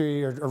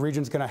industry or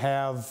region is going to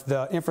have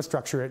the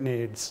infrastructure it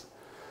needs.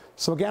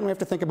 So again, we have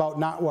to think about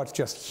not what's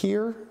just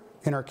here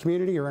in our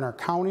community or in our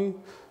county,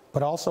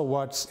 but also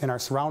what's in our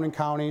surrounding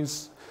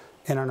counties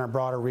and in our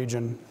broader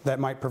region that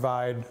might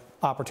provide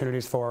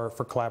opportunities for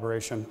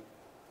collaboration.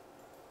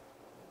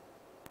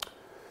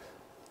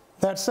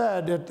 That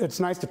said, it's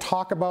nice to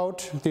talk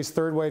about these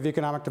third wave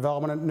economic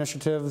development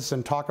initiatives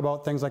and talk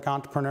about things like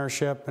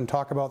entrepreneurship and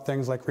talk about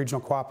things like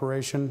regional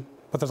cooperation,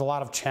 but there's a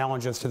lot of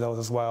challenges to those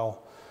as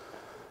well.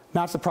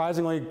 Not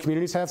surprisingly,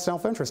 communities have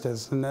self-interest,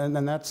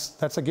 and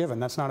that's a given.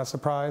 That's not a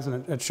surprise,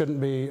 and it shouldn't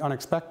be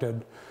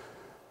unexpected.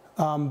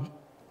 But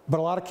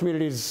a lot of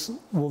communities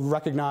will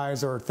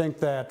recognize or think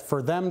that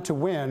for them to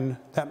win,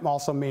 that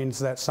also means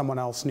that someone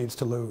else needs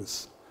to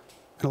lose.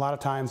 And a lot of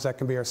times that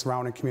can be our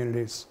surrounding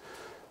communities.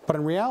 But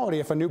in reality,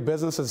 if a new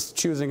business is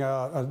choosing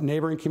a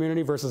neighboring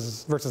community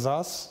versus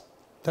us,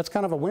 that's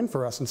kind of a win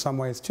for us in some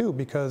ways too,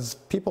 because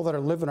people that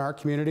live in our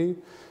community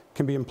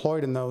can be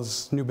employed in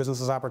those new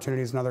businesses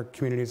opportunities in other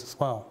communities as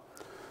well.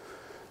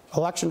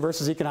 Election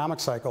versus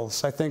economic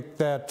cycles. I think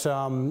that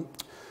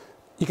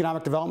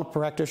economic development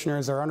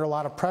practitioners are under a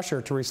lot of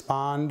pressure to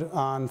respond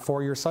on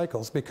 4-year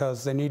cycles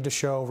because they need to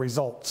show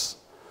results.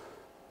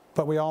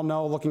 But we all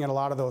know, looking at a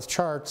lot of those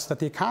charts, that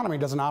the economy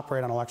doesn't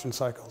operate on election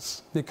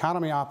cycles. The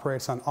economy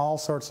operates on all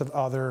sorts of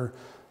other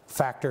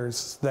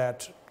factors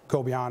that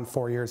go beyond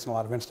 4 years in a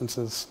lot of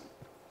instances.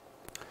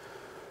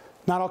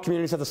 Not all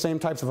communities have the same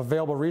types of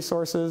available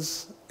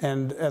resources,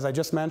 and as I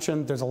just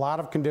mentioned, there's a lot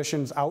of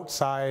conditions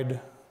outside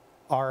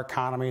our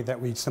economy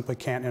that we simply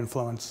can't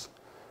influence.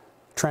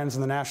 Trends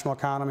in the national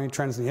economy,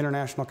 trends in the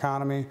international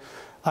economy.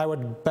 I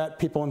would bet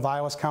people in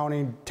Vilas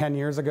County 10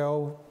 years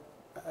ago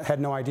had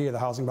no idea the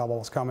housing bubble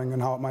was coming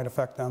and how it might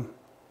affect them.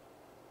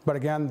 But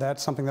again,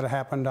 that's something that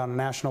happened on a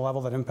national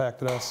level that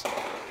impacted us.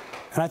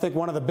 And I think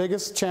one of the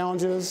biggest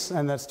challenges,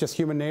 and that's just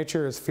human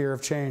nature, is fear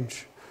of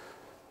change.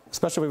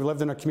 Especially if we've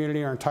lived in a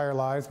community our entire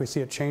lives, we see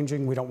it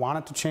changing, we don't want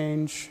it to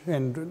change,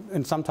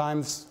 and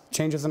sometimes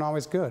change isn't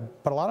always good.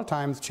 But a lot of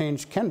times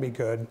change can be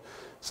good.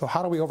 So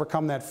how do we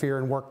overcome that fear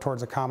and work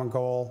towards a common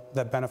goal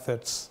that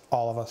benefits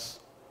all of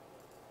us?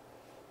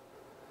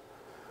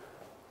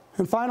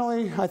 And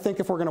finally, I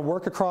think if we're going to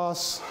work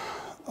across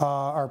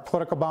our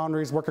political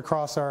boundaries, work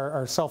across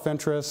our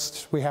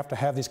self-interest, we have to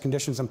have these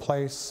conditions in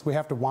place. We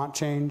have to want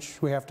change.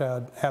 We have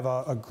to have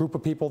a group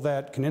of people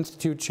that can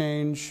institute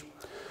change.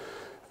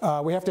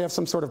 We have to have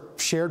some sort of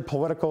shared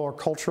political or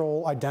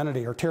cultural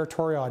identity or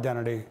territorial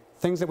identity,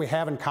 things that we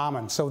have in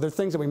common. So there are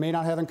things that we may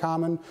not have in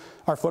common.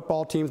 Our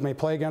football teams may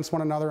play against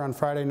one another on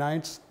Friday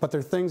nights, but there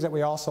are things that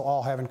we also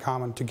all have in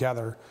common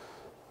together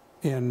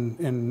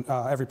in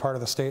every part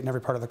of the state and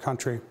every part of the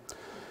country.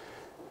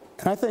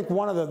 And I think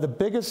one of the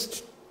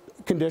biggest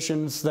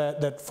conditions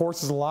that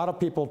forces a lot of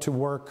people to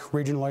work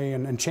regionally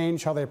and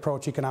change how they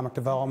approach economic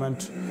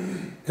development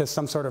is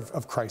some sort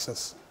of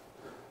crisis.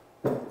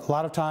 A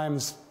lot of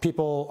times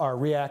people are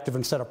reactive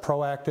instead of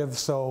proactive,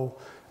 so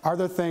are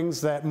there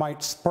things that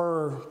might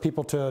spur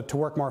people to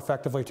work more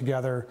effectively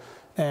together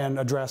and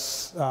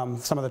address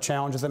some of the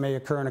challenges that may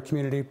occur in a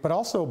community, but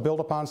also build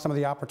upon some of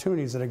the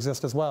opportunities that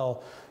exist as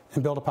well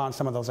and build upon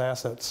some of those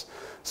assets.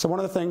 So one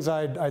of the things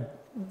I'd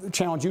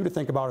challenge you to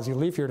think about as you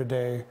leave here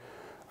today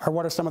are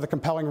what are some of the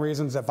compelling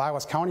reasons that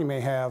Vilas County may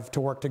have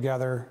to work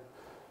together,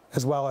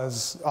 as well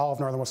as all of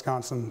northern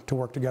Wisconsin to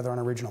work together on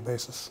a regional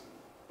basis.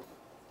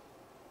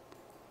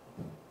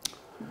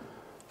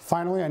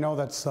 Finally, I know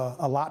that's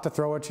a lot to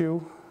throw at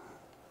you,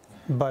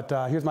 but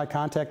here's my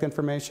contact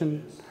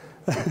information.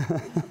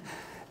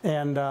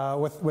 And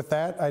with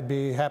that, I'd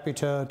be happy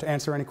to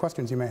answer any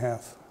questions you may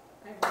have.